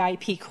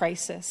MMEIP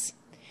crisis.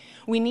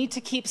 We need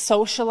to keep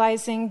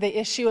socializing the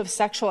issue of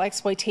sexual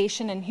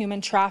exploitation and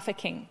human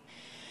trafficking.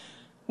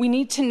 We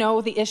need to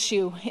know the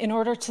issue in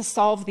order to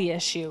solve the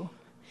issue.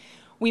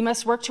 We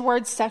must work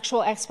towards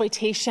sexual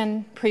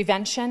exploitation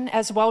prevention,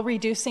 as well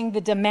reducing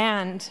the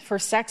demand for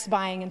sex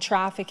buying and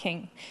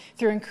trafficking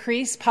through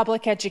increased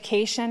public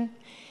education,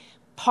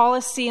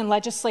 policy and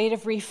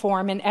legislative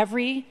reform in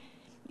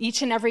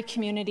each and every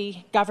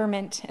community,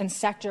 government, and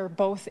sector,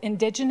 both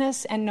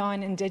Indigenous and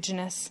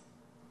non-Indigenous.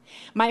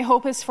 My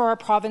hope is for our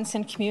province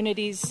and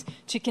communities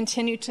to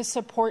continue to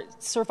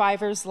support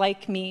survivors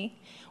like me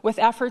with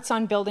efforts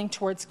on building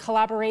towards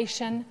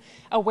collaboration,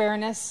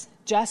 awareness,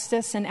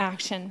 justice, and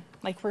action,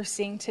 like we're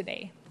seeing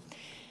today.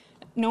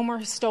 No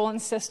more stolen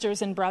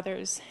sisters and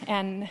brothers.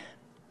 And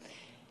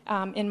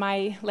in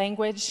my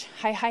language,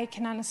 hai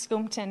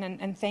kananaskumten,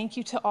 and thank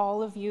you to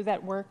all of you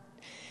that worked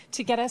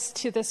to get us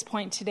to this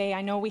point today.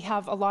 I know we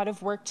have a lot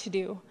of work to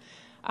do.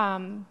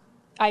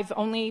 I've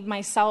only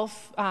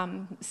myself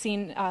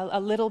seen a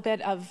little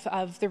bit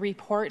of the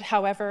report.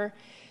 However,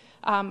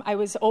 I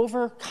was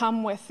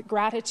overcome with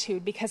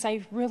gratitude because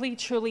I really,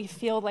 truly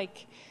feel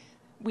like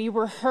we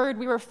were heard.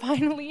 We were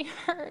finally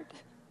heard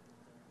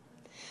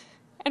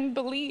and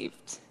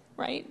believed,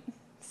 right?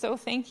 So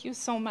thank you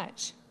so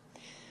much.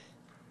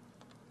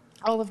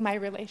 All of my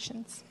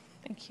relations.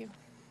 Thank you.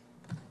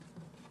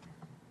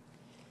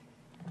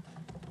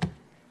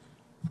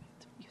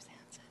 Use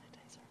hand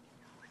sanitizer.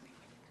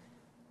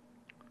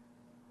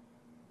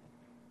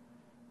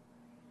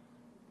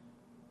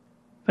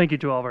 Thank you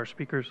to all of our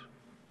speakers.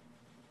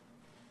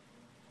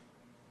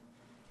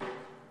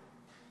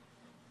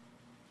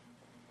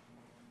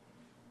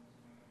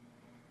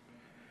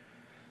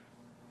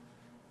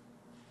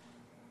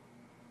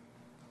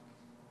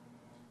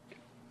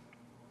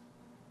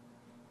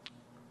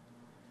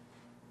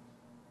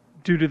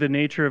 Due to the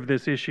nature of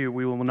this issue,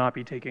 we will not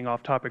be taking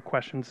off-topic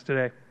questions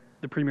today.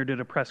 The Premier did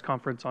a press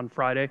conference on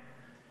Friday.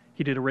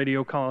 He did a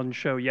radio call-in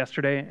show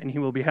yesterday, and he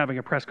will be having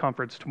a press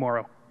conference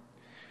tomorrow.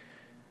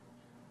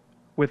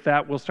 With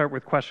that, we'll start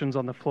with questions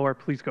on the floor.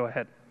 Please go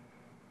ahead.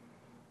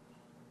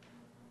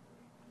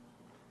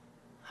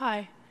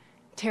 Hi,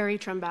 Terry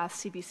Trembath,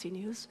 CBC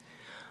News.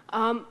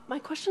 My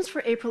question's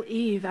for April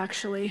Eve,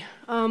 actually.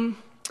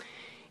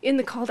 In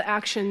the calls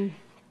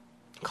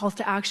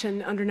to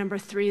action under number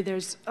 3,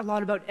 there's a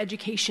lot about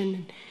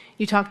education.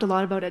 You talked a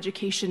lot about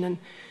education,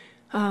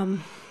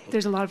 and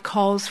there's a lot of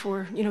calls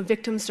for,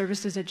 victim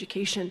services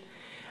education.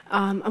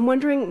 I'm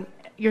wondering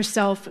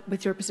yourself,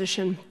 with your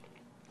position,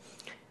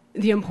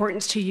 the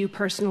importance to you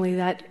personally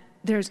that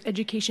there's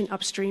education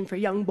upstream for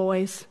young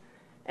boys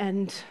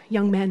and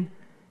young men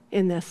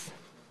in this.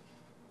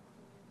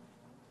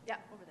 Yeah,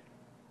 over there.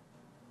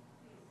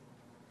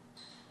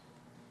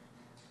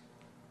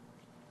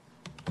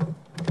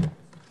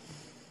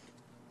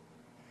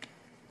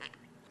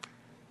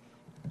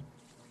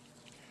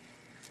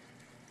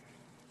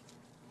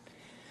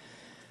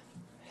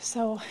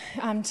 So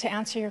to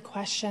answer your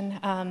question,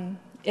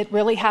 it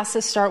really has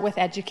to start with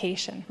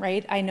education,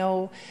 right? I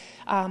know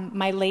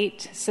my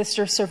late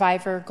sister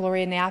survivor,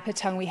 Gloria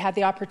Napatung, we had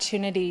the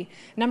opportunity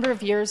a number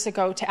of years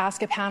ago to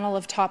ask a panel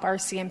of top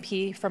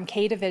RCMP from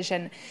K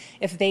Division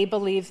if they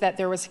believed that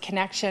there was a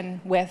connection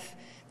with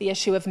the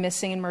issue of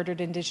missing and murdered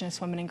Indigenous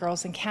women and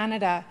girls in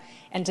Canada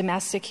and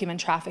domestic human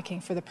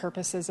trafficking for the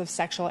purposes of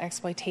sexual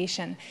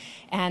exploitation.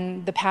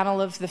 And the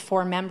panel of the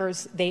 4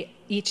 members, they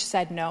each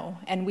said no.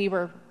 And we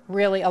were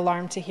really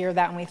alarmed to hear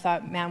that, and we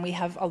thought, man, we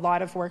have a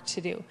lot of work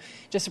to do,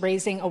 just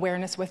raising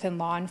awareness within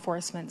law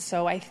enforcement.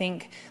 So I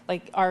think,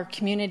 our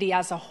community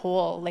as a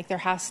whole, there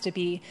has to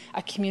be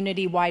a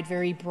community-wide,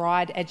 very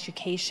broad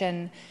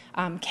education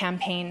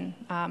campaign,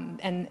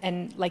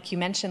 and like you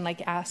mentioned,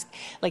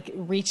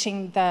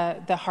 reaching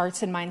the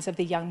hearts and minds of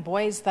the young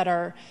boys that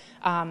are,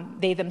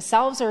 they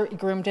themselves are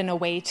groomed in a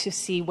way to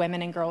see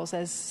women and girls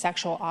as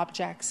sexual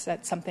objects.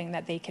 That's something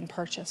that they can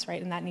purchase,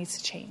 right? And that needs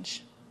to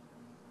change.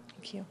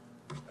 Thank you.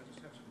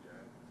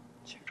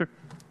 Sure.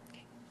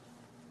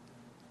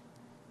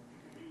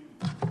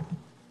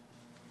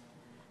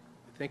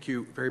 Thank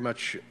you very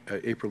much,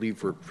 April Eve,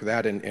 for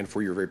that and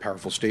for your very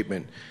powerful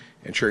statement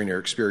and sharing your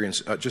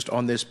experience. Just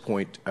on this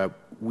point,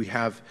 we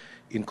have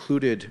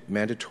included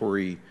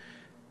mandatory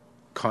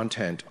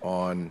content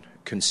on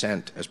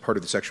consent as part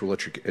of the sexual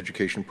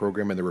education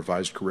program and the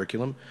revised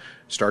curriculum,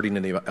 starting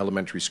in the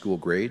elementary school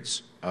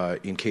grades,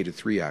 in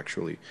K-3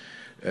 actually,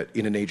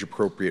 in an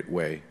age-appropriate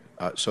way.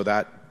 So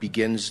that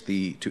begins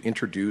to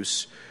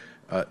introduce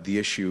the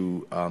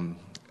issue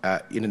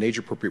in an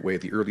age-appropriate way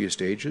at the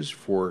earliest ages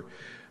for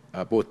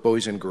both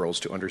boys and girls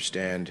to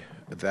understand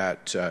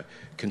that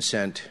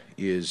consent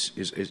is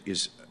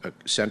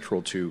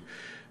central to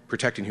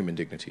protecting human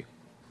dignity.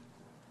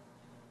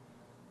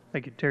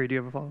 Thank you. Terry, do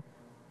you have a follow-up?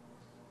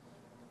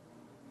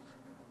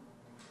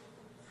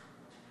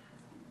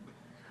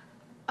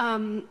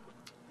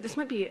 This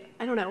might be,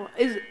 I don't know,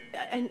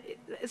 and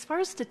as far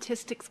as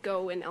statistics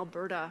go in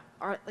Alberta,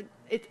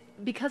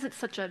 because it's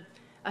such a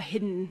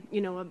hidden,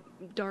 a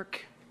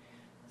dark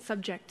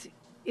subject,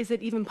 is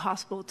it even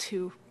possible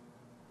to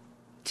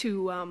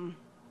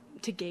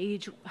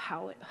gauge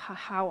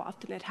how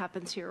often it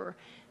happens here, or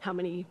how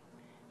many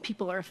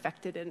people are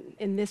affected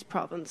in this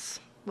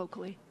province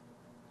locally?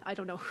 I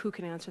don't know who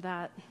can answer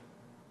that.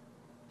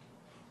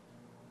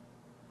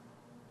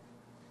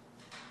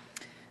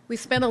 We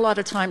spent a lot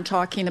of time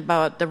talking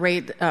about the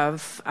rate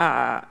of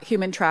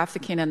human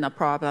trafficking and the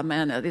problem,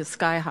 and it is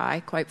sky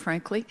high, quite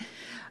frankly.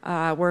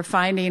 We're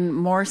finding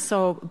more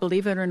so,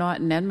 believe it or not,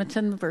 in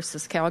Edmonton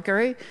versus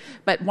Calgary,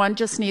 but one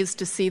just needs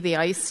to see the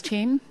ICE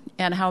team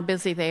and how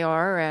busy they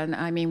are. And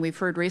I mean, we've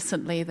heard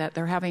recently that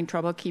they're having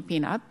trouble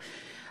keeping up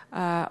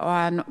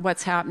on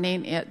what's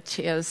happening. It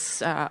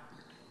is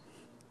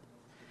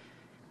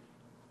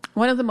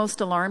one of the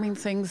most alarming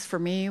things for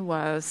me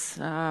was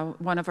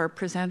one of our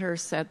presenters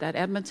said that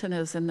Edmonton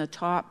is in the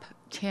top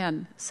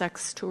 10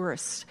 sex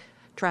tourist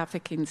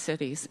trafficking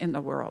cities in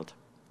the world.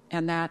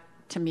 And that,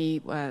 to me,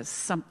 was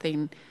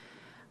something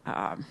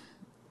that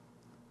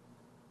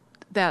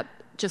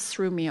just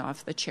threw me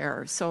off the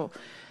chair. So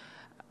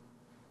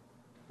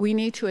we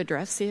need to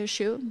address the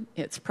issue.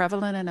 It's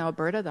prevalent in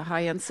Alberta. The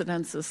high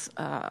incidences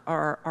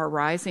are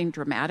rising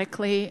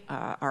dramatically.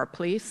 Our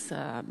police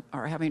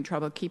are having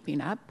trouble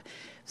keeping up.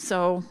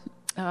 So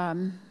we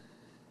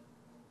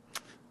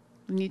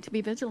need to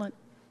be vigilant.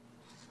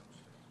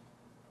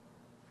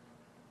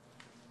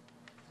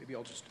 Maybe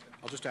I'll just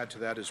add to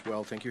that as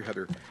well. Thank you,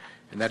 Heather.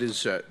 And that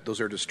is, those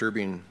are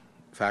disturbing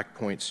fact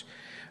points.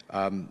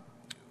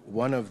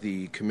 One of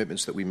the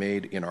commitments that we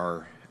made in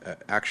our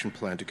action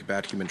plan to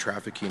combat human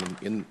trafficking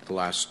in the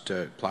last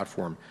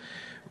platform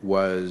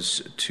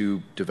was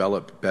to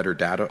develop better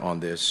data on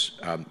this.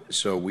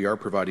 So we are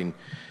providing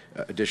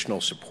additional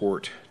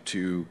support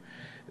to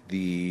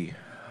the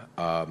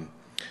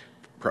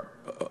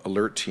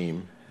alert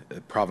team,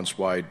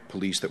 province-wide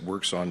police that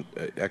works on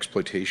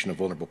exploitation of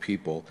vulnerable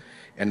people,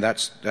 and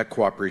that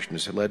cooperation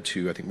has led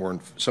to, I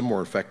think, some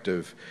more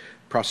effective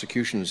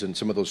prosecutions, and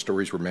some of those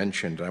stories were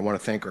mentioned. And I want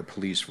to thank our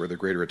police for their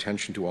greater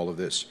attention to all of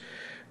this.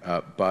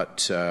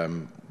 But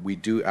we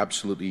do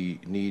absolutely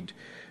need,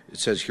 it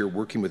says here,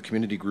 working with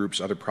community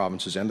groups, other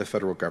provinces, and the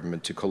federal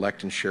government to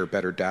collect and share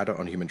better data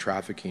on human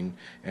trafficking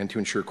and to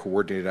ensure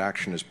coordinated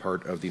action as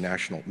part of the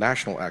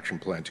national action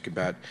plan to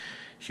combat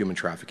human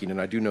trafficking.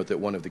 And I do note that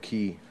one of the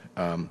key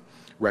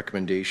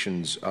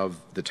recommendations of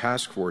the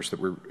task force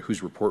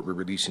whose report we're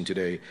releasing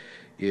today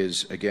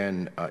is,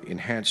 again,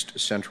 enhanced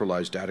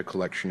centralized data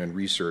collection and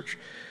research.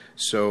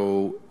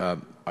 So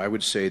I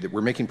would say that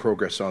we're making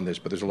progress on this,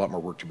 but there's a lot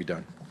more work to be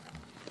done.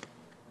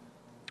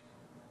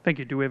 Thank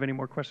you. Do we have any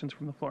more questions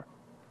from the floor?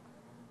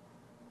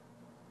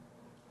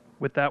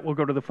 With that, we'll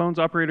go to the phones.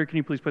 Operator, can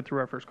you please put through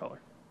our first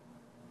caller?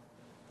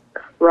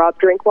 Rob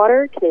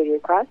Drinkwater, Canadian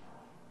Press.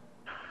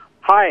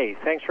 Hi,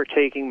 thanks for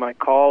taking my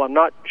call. I'm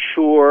not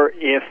sure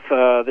if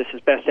this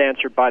is best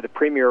answered by the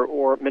Premier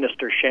or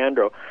Minister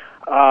Shandro.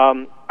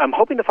 I'm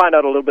hoping to find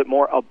out a little bit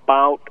more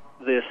about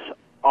this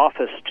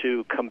office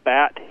to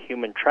combat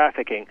human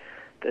trafficking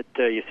that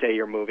you say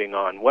you're moving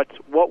on. What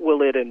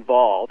will it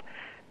involve?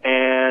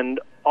 And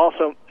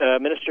also,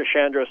 Minister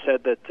Shandro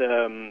said that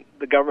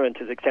the government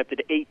has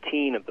accepted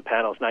 18 of the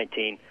panel's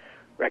 19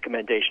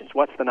 recommendations.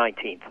 What's the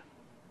 19th?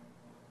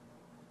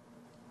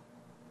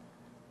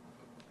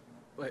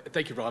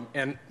 Thank you, Rob.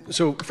 And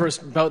so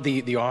first, about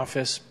the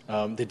office,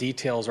 the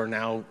details are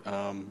now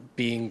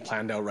being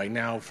planned out right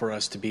now for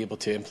us to be able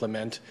to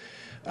implement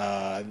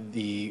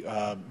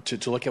to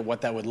look at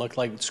what that would look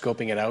like,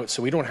 scoping it out.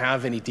 So we don't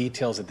have any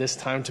details at this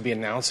time to be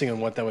announcing on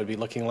what that would be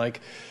looking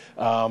like.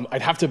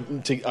 I'd have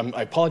to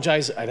I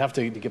apologize. I'd have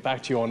to get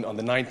back to you on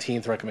the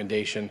 19th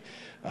recommendation.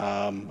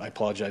 I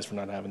apologize for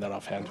not having that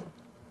offhand.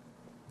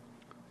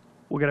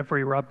 We'll get it for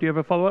you, Rob. Do you have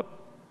a follow-up?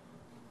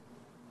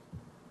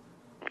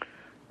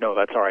 No,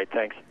 that's all right.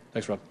 Thanks.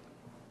 Thanks, Rob.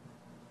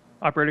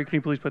 Operator, can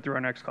you please put through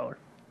our next caller?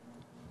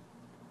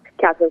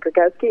 Catherine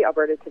Krukowski,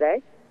 Alberta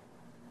Today.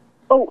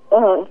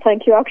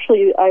 Thank you.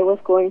 Actually, I was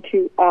going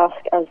to ask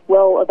as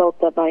well about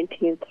the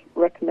 19th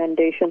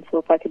recommendation, so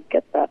if I could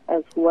get that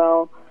as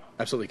well.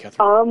 Absolutely,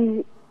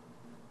 Catherine.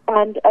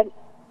 And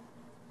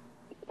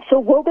so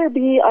will there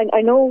be,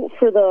 I know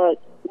for the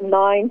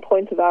 9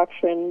 points of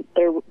action,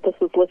 this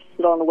was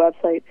listed on the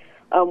website,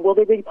 will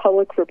there be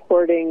public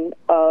reporting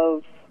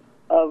of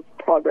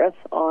progress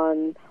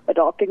on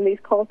adopting these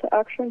calls to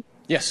action?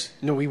 Yes.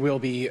 No, we will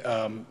be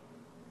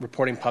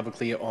reporting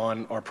publicly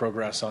on our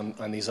progress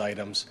on these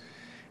items.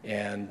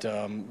 And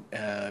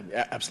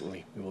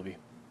absolutely, we will be.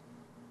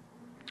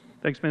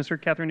 Thanks, Minister.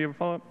 Catherine, do you have a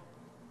follow-up?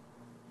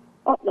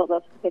 Oh, no,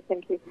 that's okay.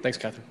 Thank you. Thanks,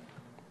 Catherine.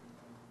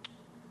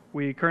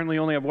 We currently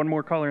only have one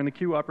more caller in the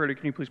queue. Operator,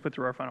 can you please put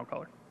through our final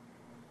caller?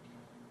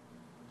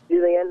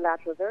 Julian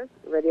Latreverse,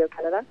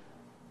 Radio-Canada.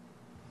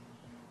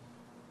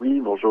 Oui,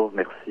 bonjour,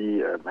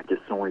 merci. Ma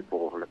question est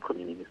pour le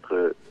Premier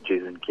ministre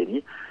Jason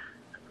Kenney.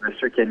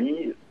 Monsieur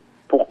Kenney,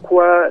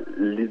 pourquoi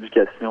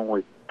l'éducation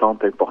est tant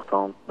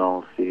importante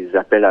dans ces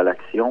appels à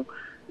l'action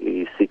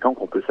et c'est quand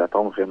qu'on peut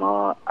s'attendre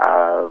vraiment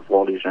à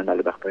voir les jeunes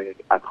albertains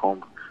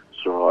apprendre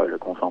sur le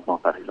consentement,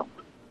 par exemple?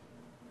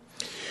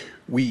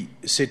 Oui,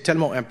 c'est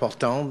tellement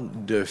important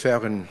de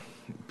faire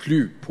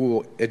plus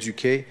pour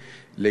éduquer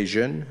les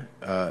jeunes,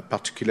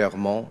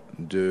 particulièrement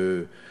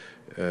de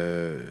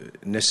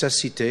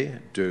nécessité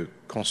de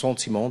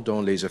consentement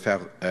dans les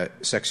affaires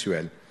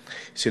sexuelles.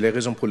 C'est la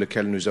raison pour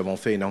laquelle nous avons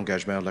fait un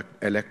engagement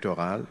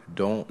électoral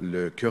dans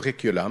le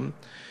curriculum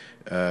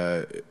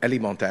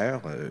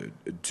alimentaire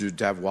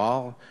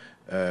d'avoir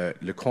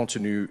le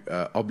contenu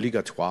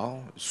obligatoire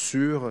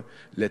sur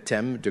le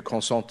thème de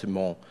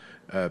consentement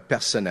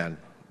personnel.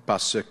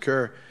 Parce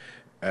que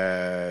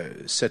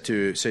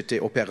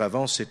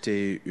auparavant,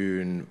 c'était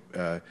une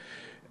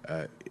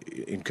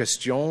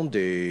question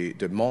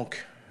de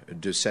manque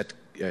de ce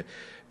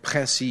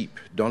principe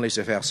dans les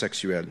affaires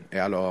sexuelles. Et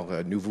alors,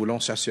 nous voulons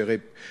s'assurer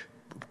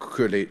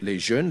que les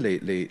jeunes,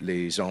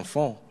 les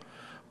enfants,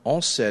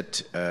 ont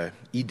cette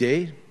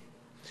idée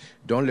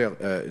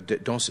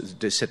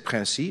de ce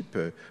principe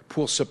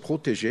pour se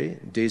protéger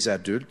des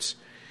adultes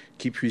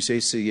qui puissent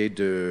essayer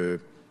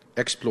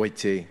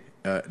d'exploiter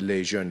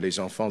les jeunes, les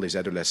enfants, les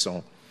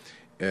adolescents.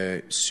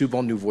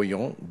 Souvent, nous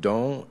voyons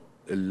dans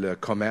le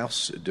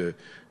commerce de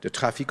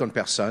trafic en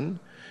personnes,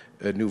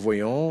 nous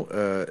voyons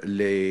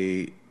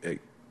les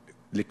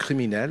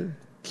criminels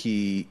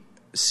qui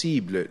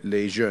ciblent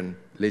les jeunes,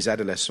 les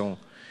adolescents.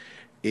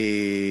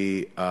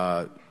 Et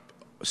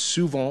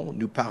souvent,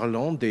 nous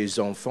parlons des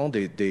enfants,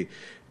 des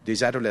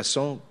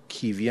adolescents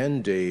qui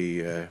viennent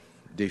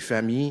des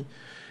familles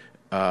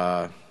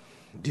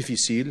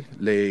difficiles,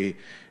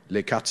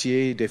 les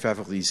quartiers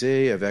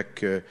défavorisés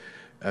avec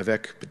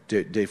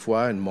des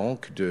fois un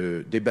manque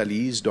des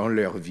balises dans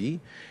leur vie.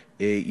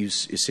 Et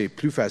c'est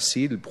plus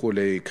facile pour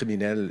les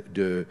criminels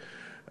de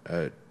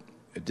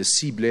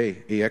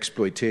cibler et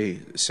exploiter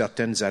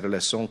certains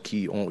adolescents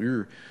qui ont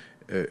eu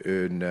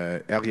un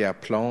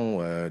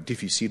arrière-plan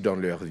difficile dans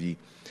leur vie.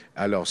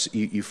 Alors,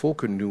 il faut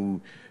que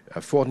nous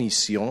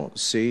fournissions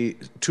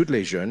tous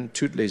les jeunes,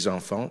 tous les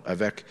enfants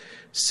avec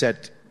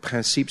cet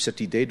principe,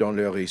 cette idée dans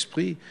leur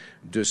esprit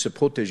de se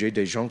protéger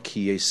des gens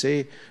qui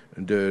essaient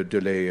de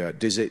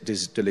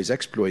les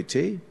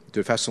exploiter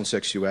de façon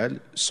sexuelle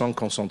sans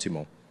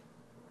consentement.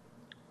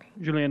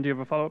 Julien, do you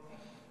have a follow-up?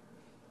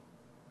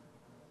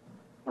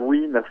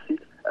 Oui, merci.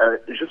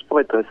 Juste pour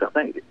être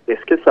certain,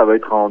 est-ce que ça va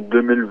être en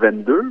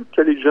 2022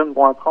 que les jeunes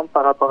vont apprendre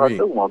par rapport à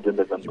ça ou en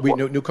 2023? Oui,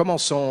 nous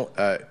commençons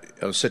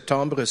en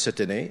septembre cette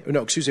année.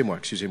 Non, excusez-moi.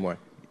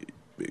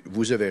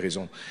 Vous avez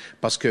raison.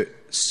 Parce que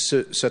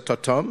cet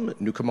automne,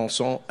 nous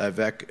commençons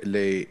avec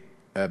les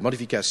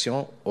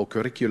modifications au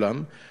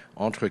curriculum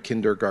entre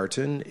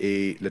kindergarten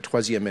et la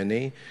troisième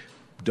année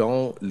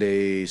dans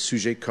les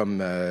sujets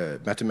comme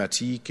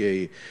mathématiques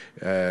et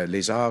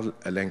les arts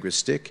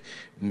linguistiques.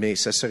 Mais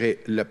ça serait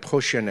la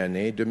prochaine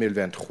année,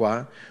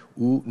 2023,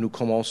 où nous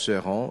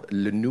commencerons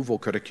le nouveau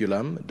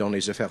curriculum dans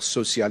les affaires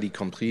sociales, y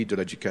compris de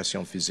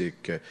l'éducation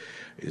physique.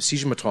 Si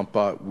je ne me trompe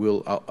pas,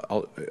 we'll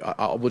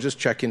just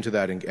check into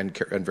that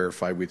and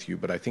verify with you,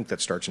 but I think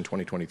that starts in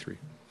 2023.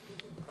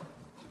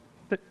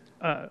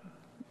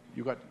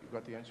 You got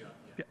the answer?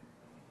 Yeah.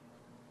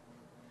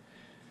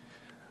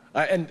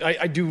 And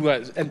I do,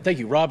 and thank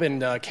you, Rob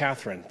and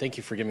Catherine. Thank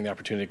you for giving me the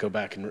opportunity to go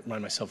back and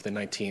remind myself of the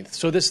 19th.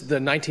 So the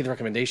 19th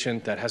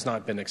recommendation that has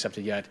not been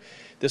accepted yet,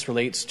 this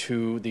relates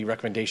to the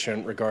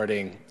recommendation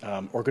regarding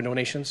organ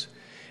donations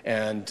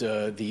and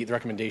the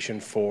recommendation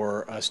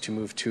for us to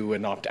move to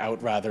an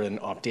opt-out rather than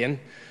opt-in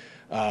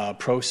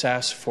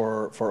process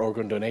for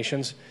organ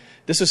donations.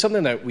 This is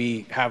something that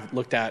we have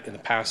looked at in the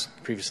past,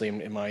 previously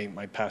in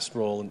my past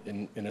role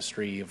in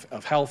Ministry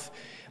of Health.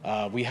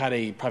 We had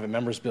a private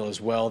member's bill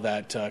as well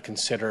that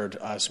considered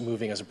us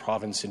moving as a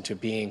province into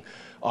being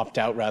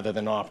opt-out rather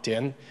than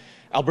opt-in.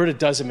 Alberta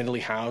does admittedly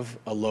have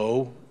a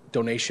low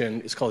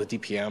donation, it's called a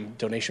DPM,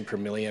 donation per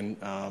million.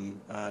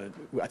 I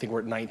think we're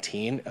at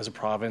 19 as a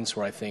province,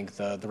 where I think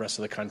the rest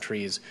of the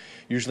country is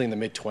usually in the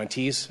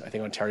mid-20s. I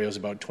think Ontario is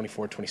about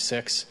 24,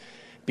 26.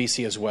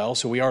 BC as well.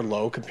 So we are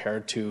low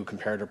compared to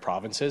comparator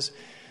provinces.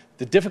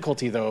 The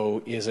difficulty,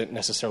 though, isn't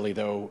necessarily,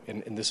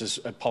 and this is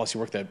a policy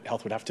work that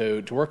Health would have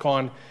to work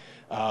on,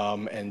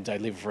 and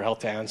I'd leave it for Health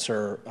to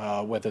answer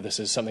whether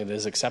this is something that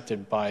is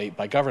accepted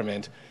by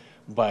government,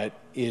 but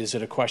is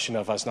it a question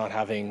of us not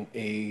having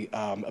a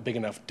big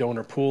enough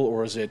donor pool,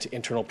 or is it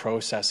internal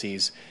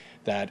processes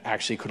that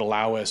actually could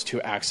allow us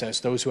to access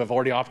those who have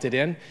already opted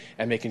in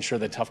and making sure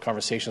that tough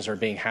conversations are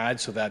being had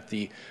so that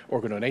the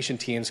organ donation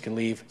teams can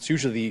leave. It's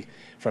usually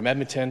from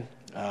Edmonton,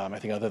 I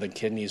think other than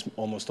kidneys,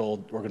 almost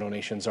all organ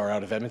donations are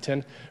out of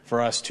Edmonton,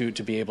 for us to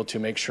be able to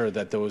make sure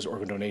that those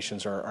organ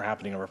donations are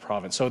happening in our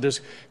province. So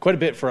there's quite a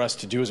bit for us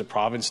to do as a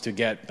province to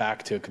get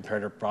back to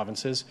comparative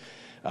provinces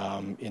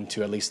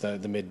into at least the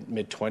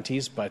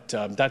mid-20s. But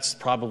that's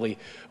probably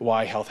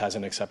why Health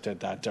hasn't accepted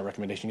that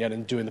recommendation yet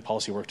and doing the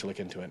policy work to look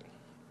into it.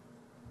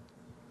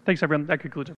 Thanks, everyone. That concludes it.